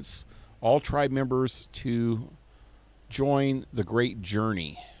convince all tribe members to join the great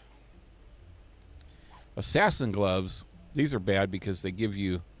journey. Assassin gloves. These are bad because they give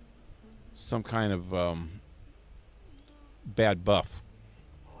you some kind of bad buff.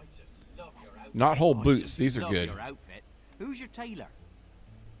 Knothole boots. These are good. Your outfit. Who's your tailor?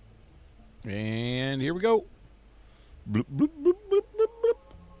 And here we go. Bloop, bloop, bloop, bloop, bloop, bloop.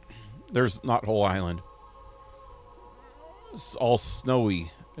 There's Knothole Island. It's all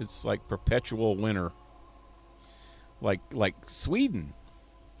snowy. It's like perpetual winter. Like Sweden.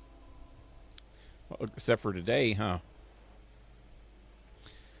 Except for today, huh?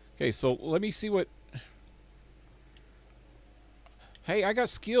 Okay, so let me see what... Hey, I got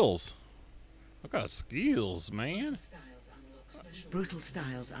skills. I got skills, man. Brutal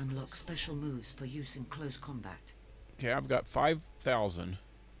styles unlock special moves for use in close combat. Okay, I've got 5,000.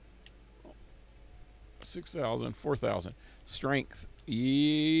 6,000, 4,000. Strength.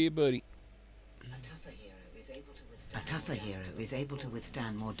 Yeah, buddy. A tougher hero is able to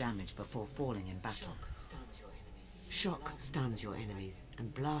withstand more damage before falling in battle. Shock stuns your enemies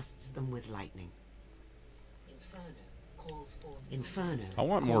and blasts them with lightning. Inferno. I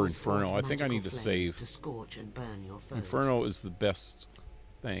want more Inferno. I think I need to save. To scorch and burn your foes. Inferno is the best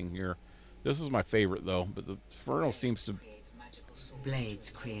thing here. This is my favorite though, but the Inferno seems to...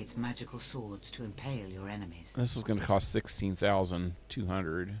 Blades creates magical swords to impale your enemies. This is going to cost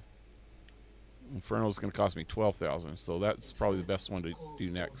 16,200. Inferno's going to cost me 12,000, so that's probably the best one to do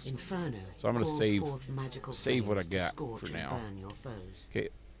next. Inferno. So I'm going to calls save what I flames to got scorch for and now. burn your foes. Okay,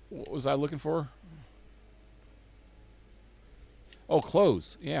 what was I looking for? Oh,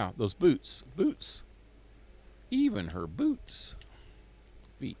 clothes. Yeah, those boots. Boots. Even her boots.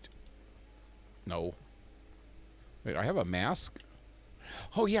 Feet. No. Wait, I have a mask?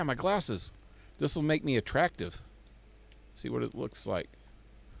 Oh, yeah, my glasses. This will make me attractive. See what it looks like.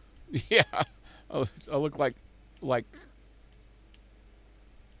 Yeah. I look like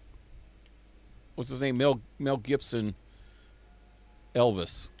what's his name? Mel Gibson.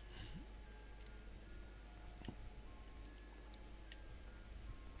 Elvis.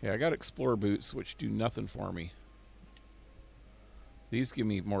 Okay, I got explorer boots, which do nothing for me. These give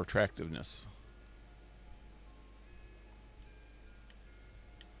me more attractiveness.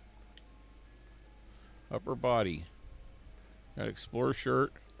 Upper body. Got explorer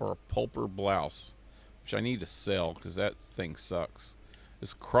shirt or a pulper blouse, which I need to sell because that thing sucks.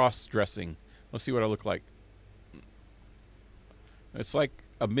 It's cross-dressing. Let's see what I look like. It's like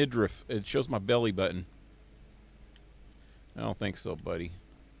a midriff. It shows my belly button. I don't think so, buddy.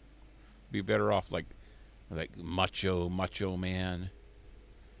 Be better off like macho man,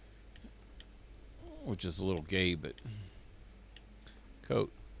 which is a little gay, but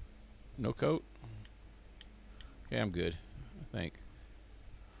coat. No coat. Okay, I'm good, I think.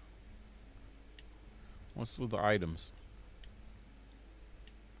 What's with the items?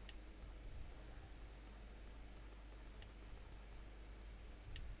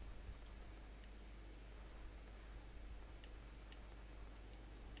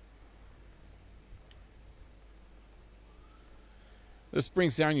 This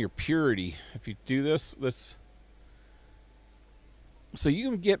brings down your purity. If you do this, so you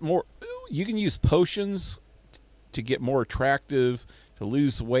can get more. You can use potions to get more attractive, to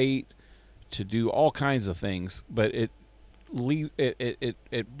lose weight, to do all kinds of things. But it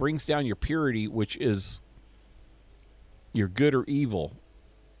brings down your purity, which is your good or evil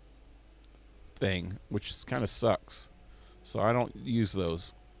thing, which kind of sucks. So I don't use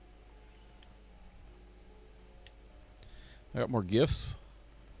those. I got more gifts.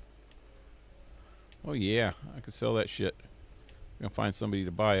 Oh yeah, I could sell that shit. I'm gonna find somebody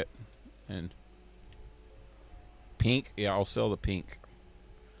to buy it. And pink, yeah, I'll sell the pink.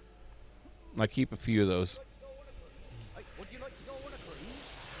 I keep a few of those.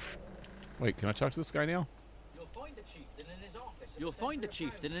 Wait, can I talk to this guy now? You'll find the chieftain in his office. You'll find the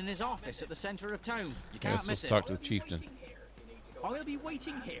chieftain in his office at the centre of town. You Yeah, I'm can't miss supposed it. to talk to the chieftain. I'll be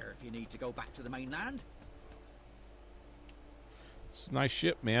waiting here if you need to go back to the mainland. It's a nice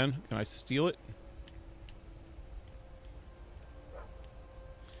ship, man. Can I steal it?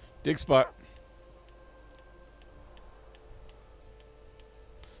 Dig spot.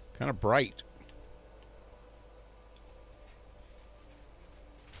 Kind of bright.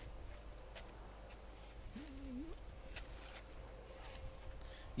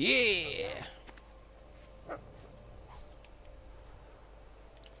 Yeah.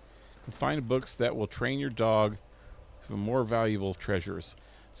 Find books that will train your dog for more valuable treasures.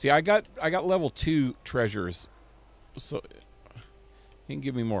 See, I got level 2 treasures, so he can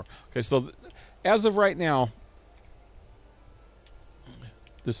give me more. Okay, so as of right now,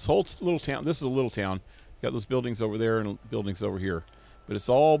 this whole little town. This is a little town. Got those buildings over there and buildings over here, but it's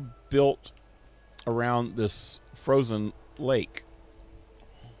all built around this frozen lake,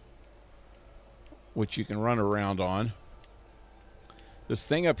 which you can run around on. This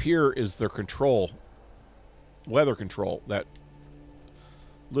thing up here is their control, weather control. That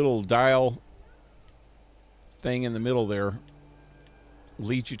little dial thing in the middle there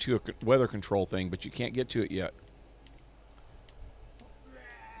leads you to a weather control thing, but you can't get to it yet.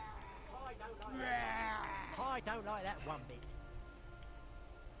 I don't like that one bit.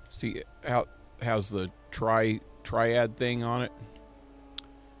 See how it has the triad thing on it?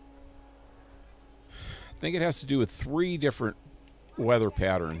 I think it has to do with 3 different weather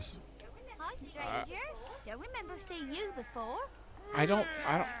patterns. Hi, stranger. Don't remember seeing you before.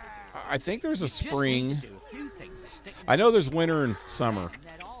 I think there's a spring. I know there's winter and summer.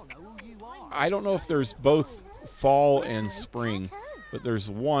 I don't know if there's both fall and spring, but there's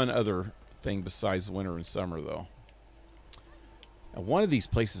one other thing besides winter and summer, though. Now, one of these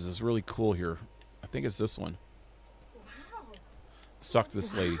places is really cool here. I think it's this one. Let's talk to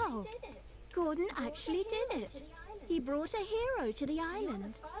this lady. Wow. Gordon actually did it. He brought a hero to the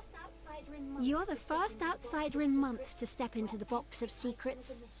island. You're the first outsider in months to step into the box of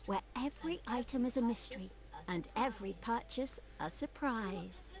secrets, where every item is a mystery and every purchase a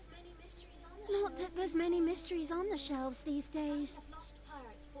surprise. Not that there's many mysteries on the shelves these days.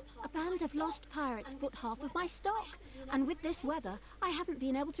 A band of lost pirates put half of my stock, and with this weather, I haven't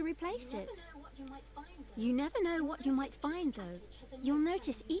been able to replace it. You never know what you might find, though. You'll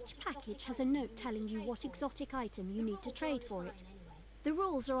notice each package has a note telling you what exotic item you need to trade for it. The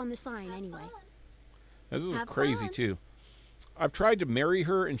rules are on the sign anyway. This is Have crazy, fun. too. I've tried to marry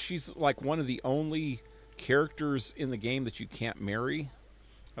her, and she's like one of the only characters in the game that you can't marry.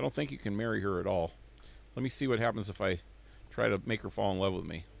 I don't think you can marry her at all. Let me see what happens if I try to make her fall in love with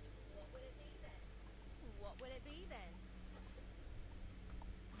me. What would it be then?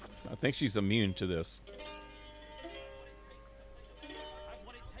 I think she's immune to this.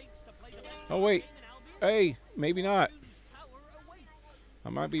 Oh, wait. Hey, maybe not. I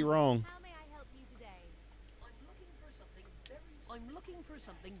might be wrong. How may I help you today? I'm looking for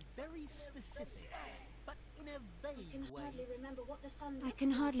something very specific, but in a vague way. I can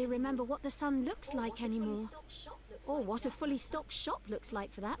hardly remember what the sun looks like anymore. Or what a fully stocked shop looks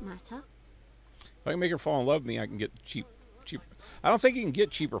like, for that matter. If I can make her fall in love with me, I can get cheap. I don't think you can get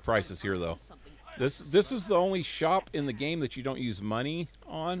cheaper prices here, though. This is the only shop in the game that you don't use money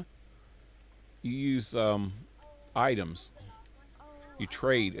on. You use items. You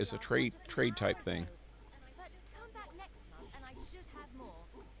trade. It's a trade type thing. But come back next month and I should have more.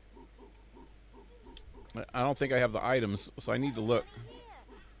 I don't think I have the items, so I need to look.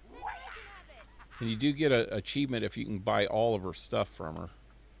 And you do get an achievement if you can buy all of her stuff from her.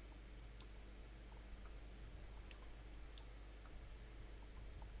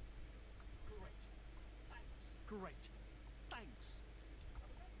 Great. Thanks.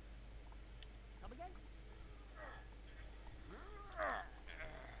 Come again?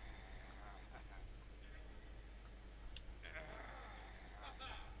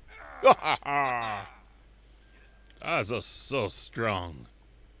 That's just so strong.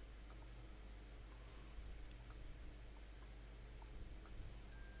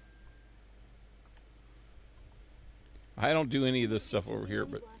 I don't do any of this stuff over here,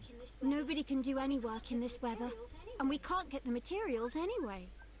 but Nobody can do any work in this weather, and we can't get the materials anyway.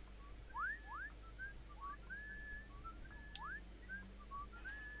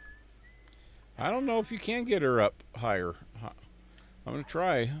 I don't know if you can get her up higher. I'm going to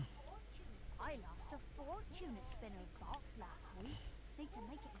try. I lost a fortune at Spinner's box last week. Need to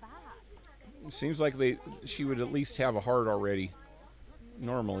make it back. It seems like she would at least have a heart already,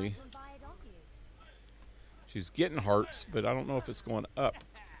 normally. Buy it off you. She's getting hearts, but I don't know if it's going up.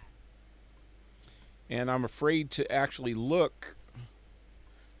 And I'm afraid to actually look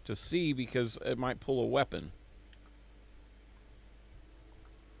to see because it might pull a weapon.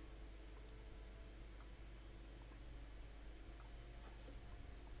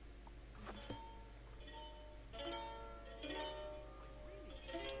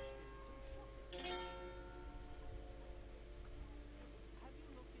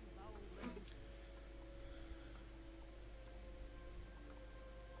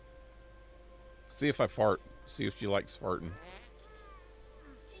 See if I fart. See if she likes farting.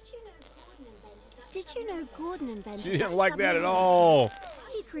 Did you know Gordon invented She didn't like that at submarine? all.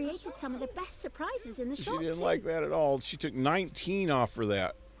 He created some of the best surprises in the She shop, didn't too. like that at all. She took 19 off for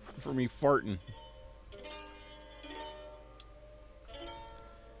that. For me farting.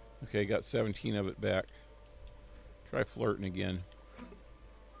 Okay, got 17 of it back. Try flirting again.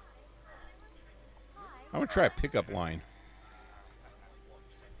 I'm going to try a pickup line.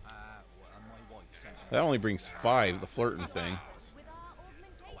 That only brings 5, the flirting thing. With our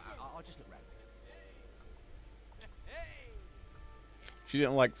augmentation. I'll just look round. She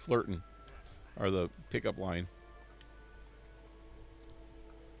didn't like flirting. Or the pickup line.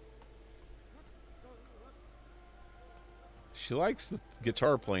 She likes the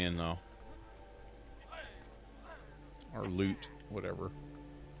guitar playing, though. Or lute, whatever.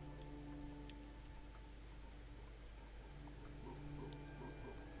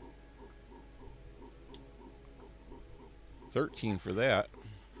 $13 for that.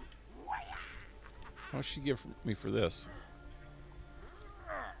 How much she give me for this?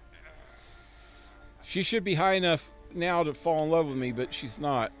 She should be high enough now to fall in love with me, but she's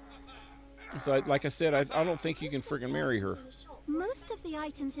not. So, like I said, I don't think you can friggin' marry her. Most of the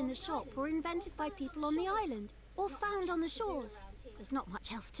items in the shop were invented by people on the island or found on the shores. There's not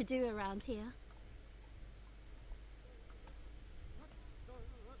much else to do around here.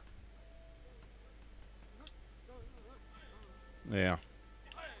 Yeah.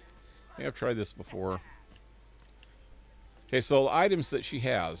 I've tried this before. Okay, so the items that she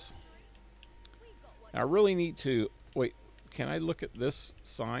has. Now, I really need to... Wait, can I look at this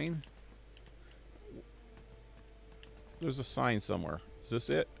sign? There's a sign somewhere. Is this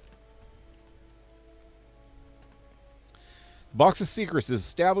it? Box of Secrets is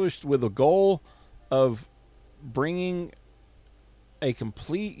established with a goal of bringing a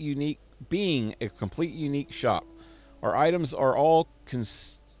complete unique shop. Our items are all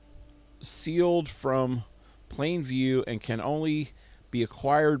concealed from plain view and can only be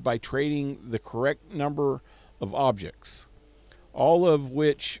acquired by trading the correct number of objects, all of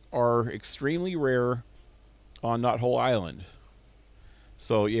which are extremely rare on Knothole Island.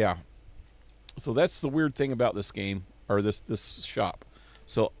 So yeah, so that's the weird thing about this game, or this shop.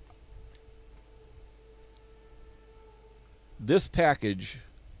 So this package,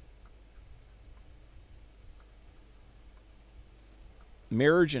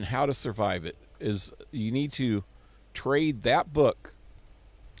 Marriage and How to Survive It, is you need to trade that book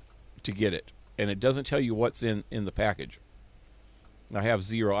to get it, and it doesn't tell you what's in the package. I have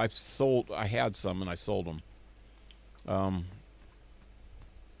 0. I had some and I sold them.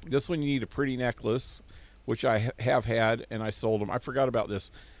 This one you need a pretty necklace, which I have had, and I sold them. I forgot about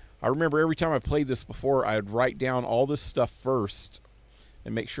this. I remember every time I played this before, I'd write down all this stuff first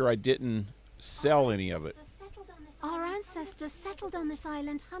and make sure I didn't sell any of it. Our ancestors settled on this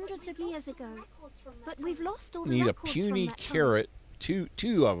island hundreds of years ago, but we've lost all the You need a records puny from that time. carrot,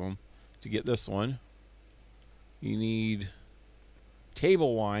 two of them, to get this one. You need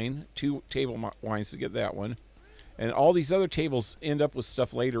table wine, 2 table wines to get that one. And all these other tables end up with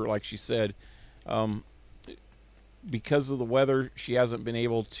stuff later, like she said. Because of the weather, she hasn't been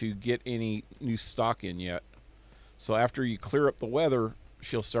able to get any new stock in yet. So after you clear up the weather,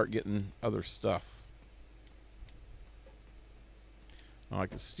 she'll start getting other stuff. Well, I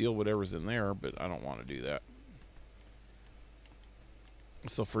can steal whatever's in there, but I don't want to do that.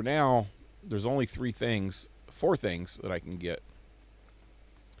 So for now, there's only 4 things that I can get.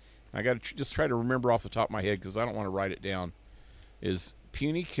 I got to just try to remember off the top of my head because I don't want to write it down. Is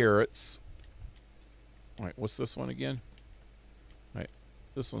puny carrots. All right, what's this one again? All right,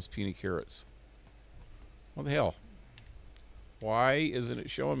 this one's puny carrots. What the hell? Why isn't it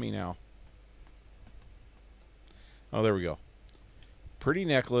showing me now? Oh, there we go. Pretty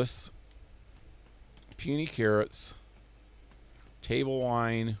necklace, puny carrots, table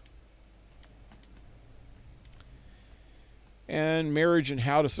wine, and Marriage and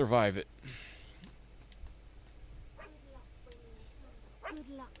How to Survive It. Good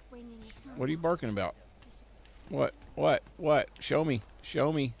luck bringing the sun. What are you barking about? What? Show me.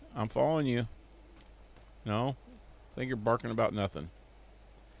 Show me. I'm following you. No? I think you're barking about nothing.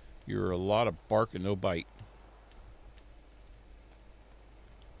 You're a lot of bark and no bite.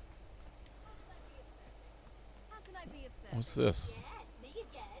 What's this?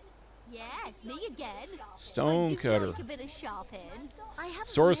 Yes, me again. Stone cutter. Like a bit of shopping. I haven't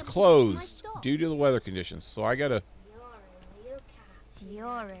Store's been able to get to my closed stock. due to the weather conditions. So I gotta. You're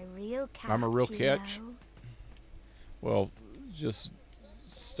a real catch. I'm a real you catch? know. Well, just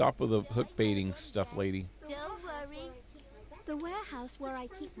stop with the hook baiting stuff, lady. Don't worry. The warehouse where I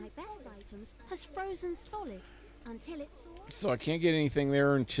keep my best items has frozen solid until it thaws. So I can't get anything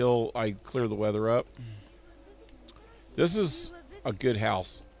there until I clear the weather up. This is a good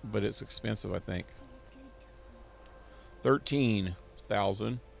house, but it's expensive, I think.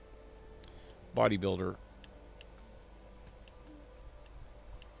 13,000. Bodybuilder.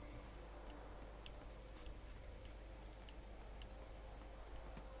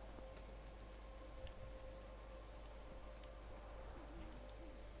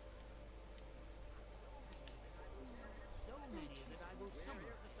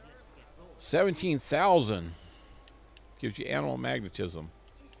 $17,000 gives you animal magnetism.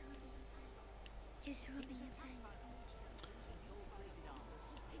 Seduced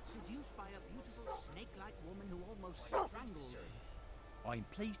by a beautiful snake-like woman who almost strangled. I'm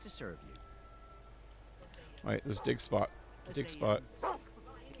pleased to serve you. All right, there's dig spot. Dig spot.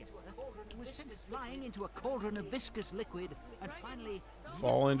 Was sent flying into a cauldron of viscous liquid, and finally.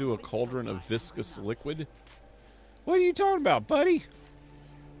 Fall into a cauldron of viscous liquid. What are you talking about, buddy?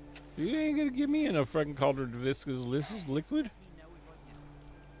 You ain't gonna get me in a fucking cauldron of viscous liquid.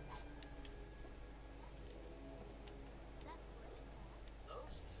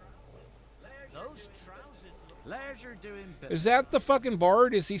 Those trousers look. Leisure doing business. Is that the fucking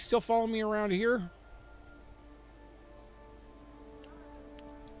bard? Is he still following me around here?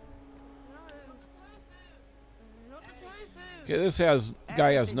 Okay, this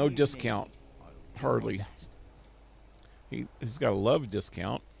guy has no discount, hardly. He's got a love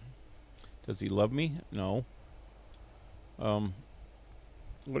discount. Does he love me? No.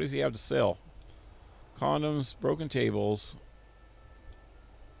 What does he have to sell? Condoms, broken tables,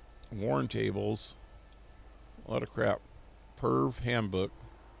 worn tables, a lot of crap. Perv handbook.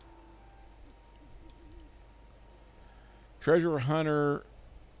 Treasure Hunter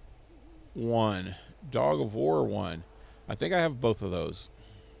 1. Dog of War 1. I think I have both of those.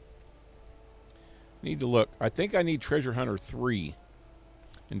 Need to look. I think I need Treasure Hunter 3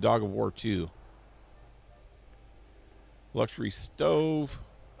 and Dog of War 2. Luxury Stove.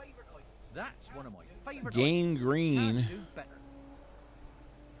 That's one of my favorite. Gain Green. Can't do better.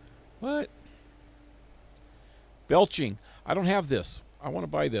 What? Belching. I don't have this. I want to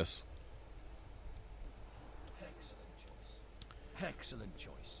buy this. Excellent choice. Excellent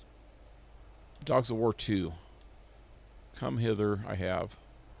choice. Dogs of War 2. Come hither. I have.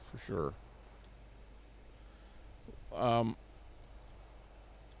 For sure.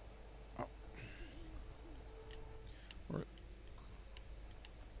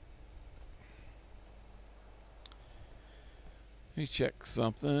 Let me check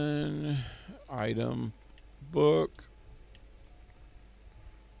something. Item. Book.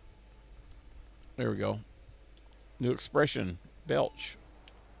 There we go. New expression. Belch.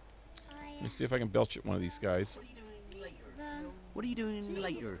 Let me see if I can belch at one of these guys. What are you doing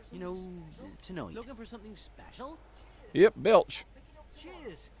later? You know, tonight? Looking for something special? Yep, belch.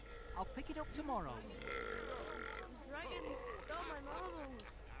 Cheers. I'll pick it up tomorrow. Dragons stole my marbles.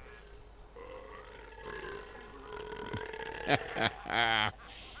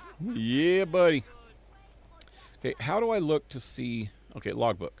 Yeah, buddy. Okay, how do I look to see? Okay,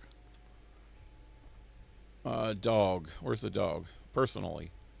 logbook. Dog. Where's the dog?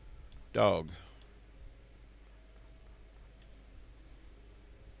 Personally. Dog.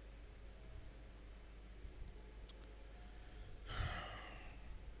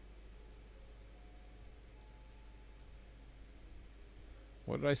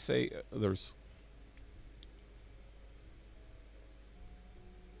 What did I say? There's...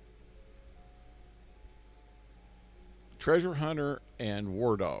 Treasure Hunter and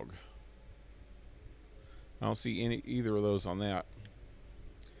War Dog. I don't see either of those on that.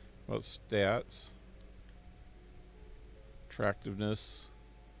 Well, stats. Attractiveness.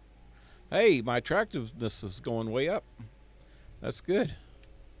 Hey, my attractiveness is going way up. That's good.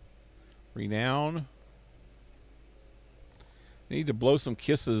 Renown. I need to blow some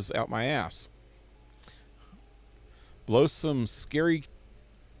kisses out my ass. Blow some scary,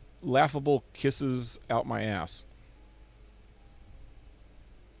 laughable kisses out my ass.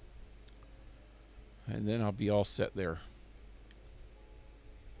 And then I'll be all set there.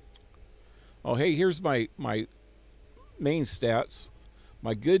 Oh, hey, here's my main stats.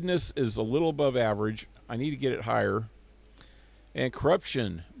 My goodness is a little above average. I need to get it higher. And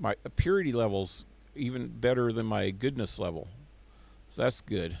corruption, my purity level's even better than my goodness level. So that's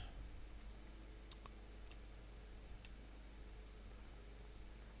good.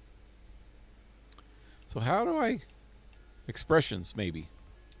 So how do I... Expressions, maybe.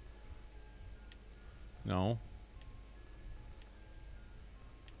 No.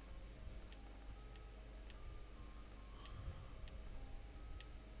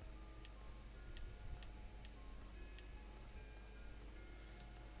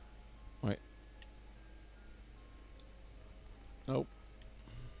 Wait. Nope.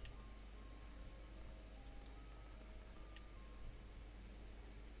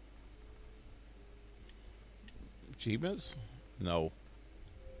 Achievements? No.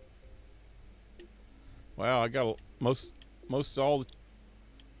 Wow, I got most all.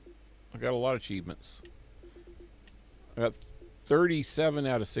 I got a lot of achievements. I got 37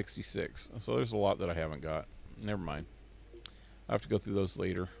 out of 66. So there's a lot that I haven't got. Never mind. I have to go through those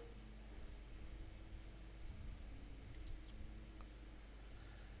later.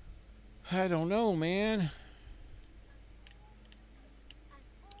 I don't know, man.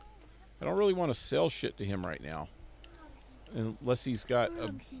 I don't really want to sell shit to him right now. Unless he's got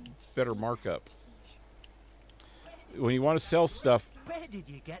a better markup. When you want to sell stuff, Where did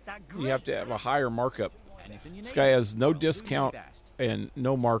you get that you have to have a higher markup. Anything you This need? guy has no I'll do my discount best. and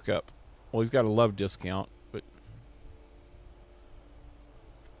no markup. Well, he's got a love discount, but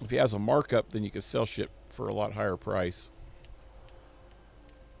if he has a markup, then you can sell shit for a lot higher price.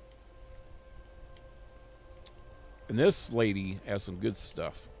 And this lady has some good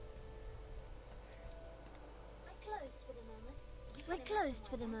stuff. We're closed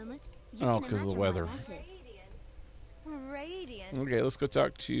for the moment. Oh, because of the weather. Radiant. Okay, let's go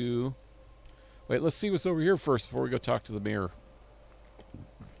talk to... Wait, let's see what's over here first before we go talk to the mirror.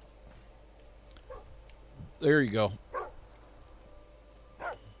 There you go.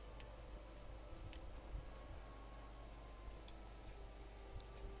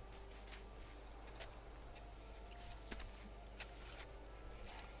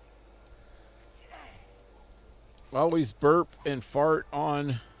 I always burp and fart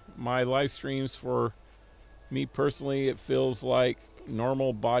on my live streams for Me personally, it feels like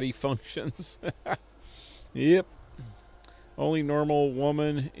normal body functions. Yep. Only normal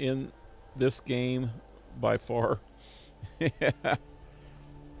woman in this game by far. Yeah.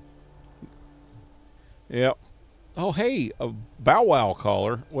 Yep. Oh, hey, a Bow Wow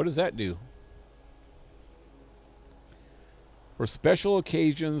collar. What does that do? For special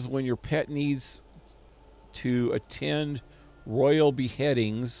occasions when your pet needs to attend royal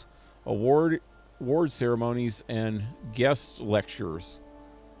beheadings, award ceremonies, and guest lectures.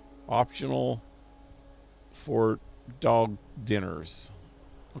 Optional for dog dinners.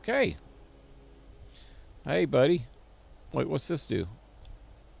 Okay. Hey, buddy. Wait, what's this do?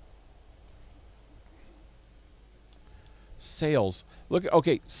 Sales. Look,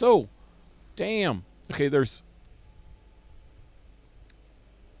 okay, so, damn. Okay, there's...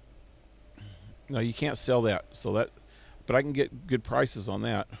 No, you can't sell that. So that... But I can get good prices on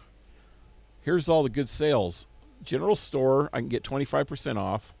that. Here's all the good sales. General store, I can get 25%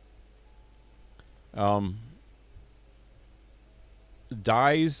 off.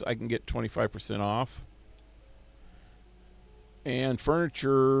 Dyes, I can get 25% off. And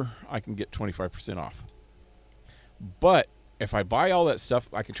furniture, I can get 25% off. But if I buy all that stuff,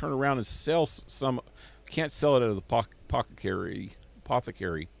 I can turn around and sell some. Can't sell it out of the apothecary.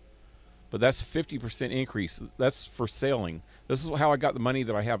 But that's 50% increase. That's for selling. This is how I got the money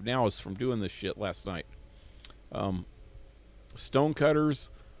that I have now, is from doing this shit last night. Stone cutters,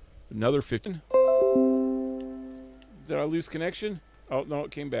 another 50. Did I lose connection? Oh, no,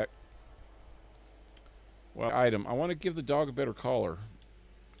 it came back. Well, item. I want to give the dog a better collar.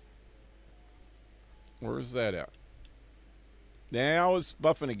 Where is that at? Now it's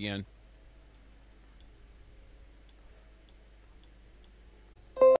buffing again.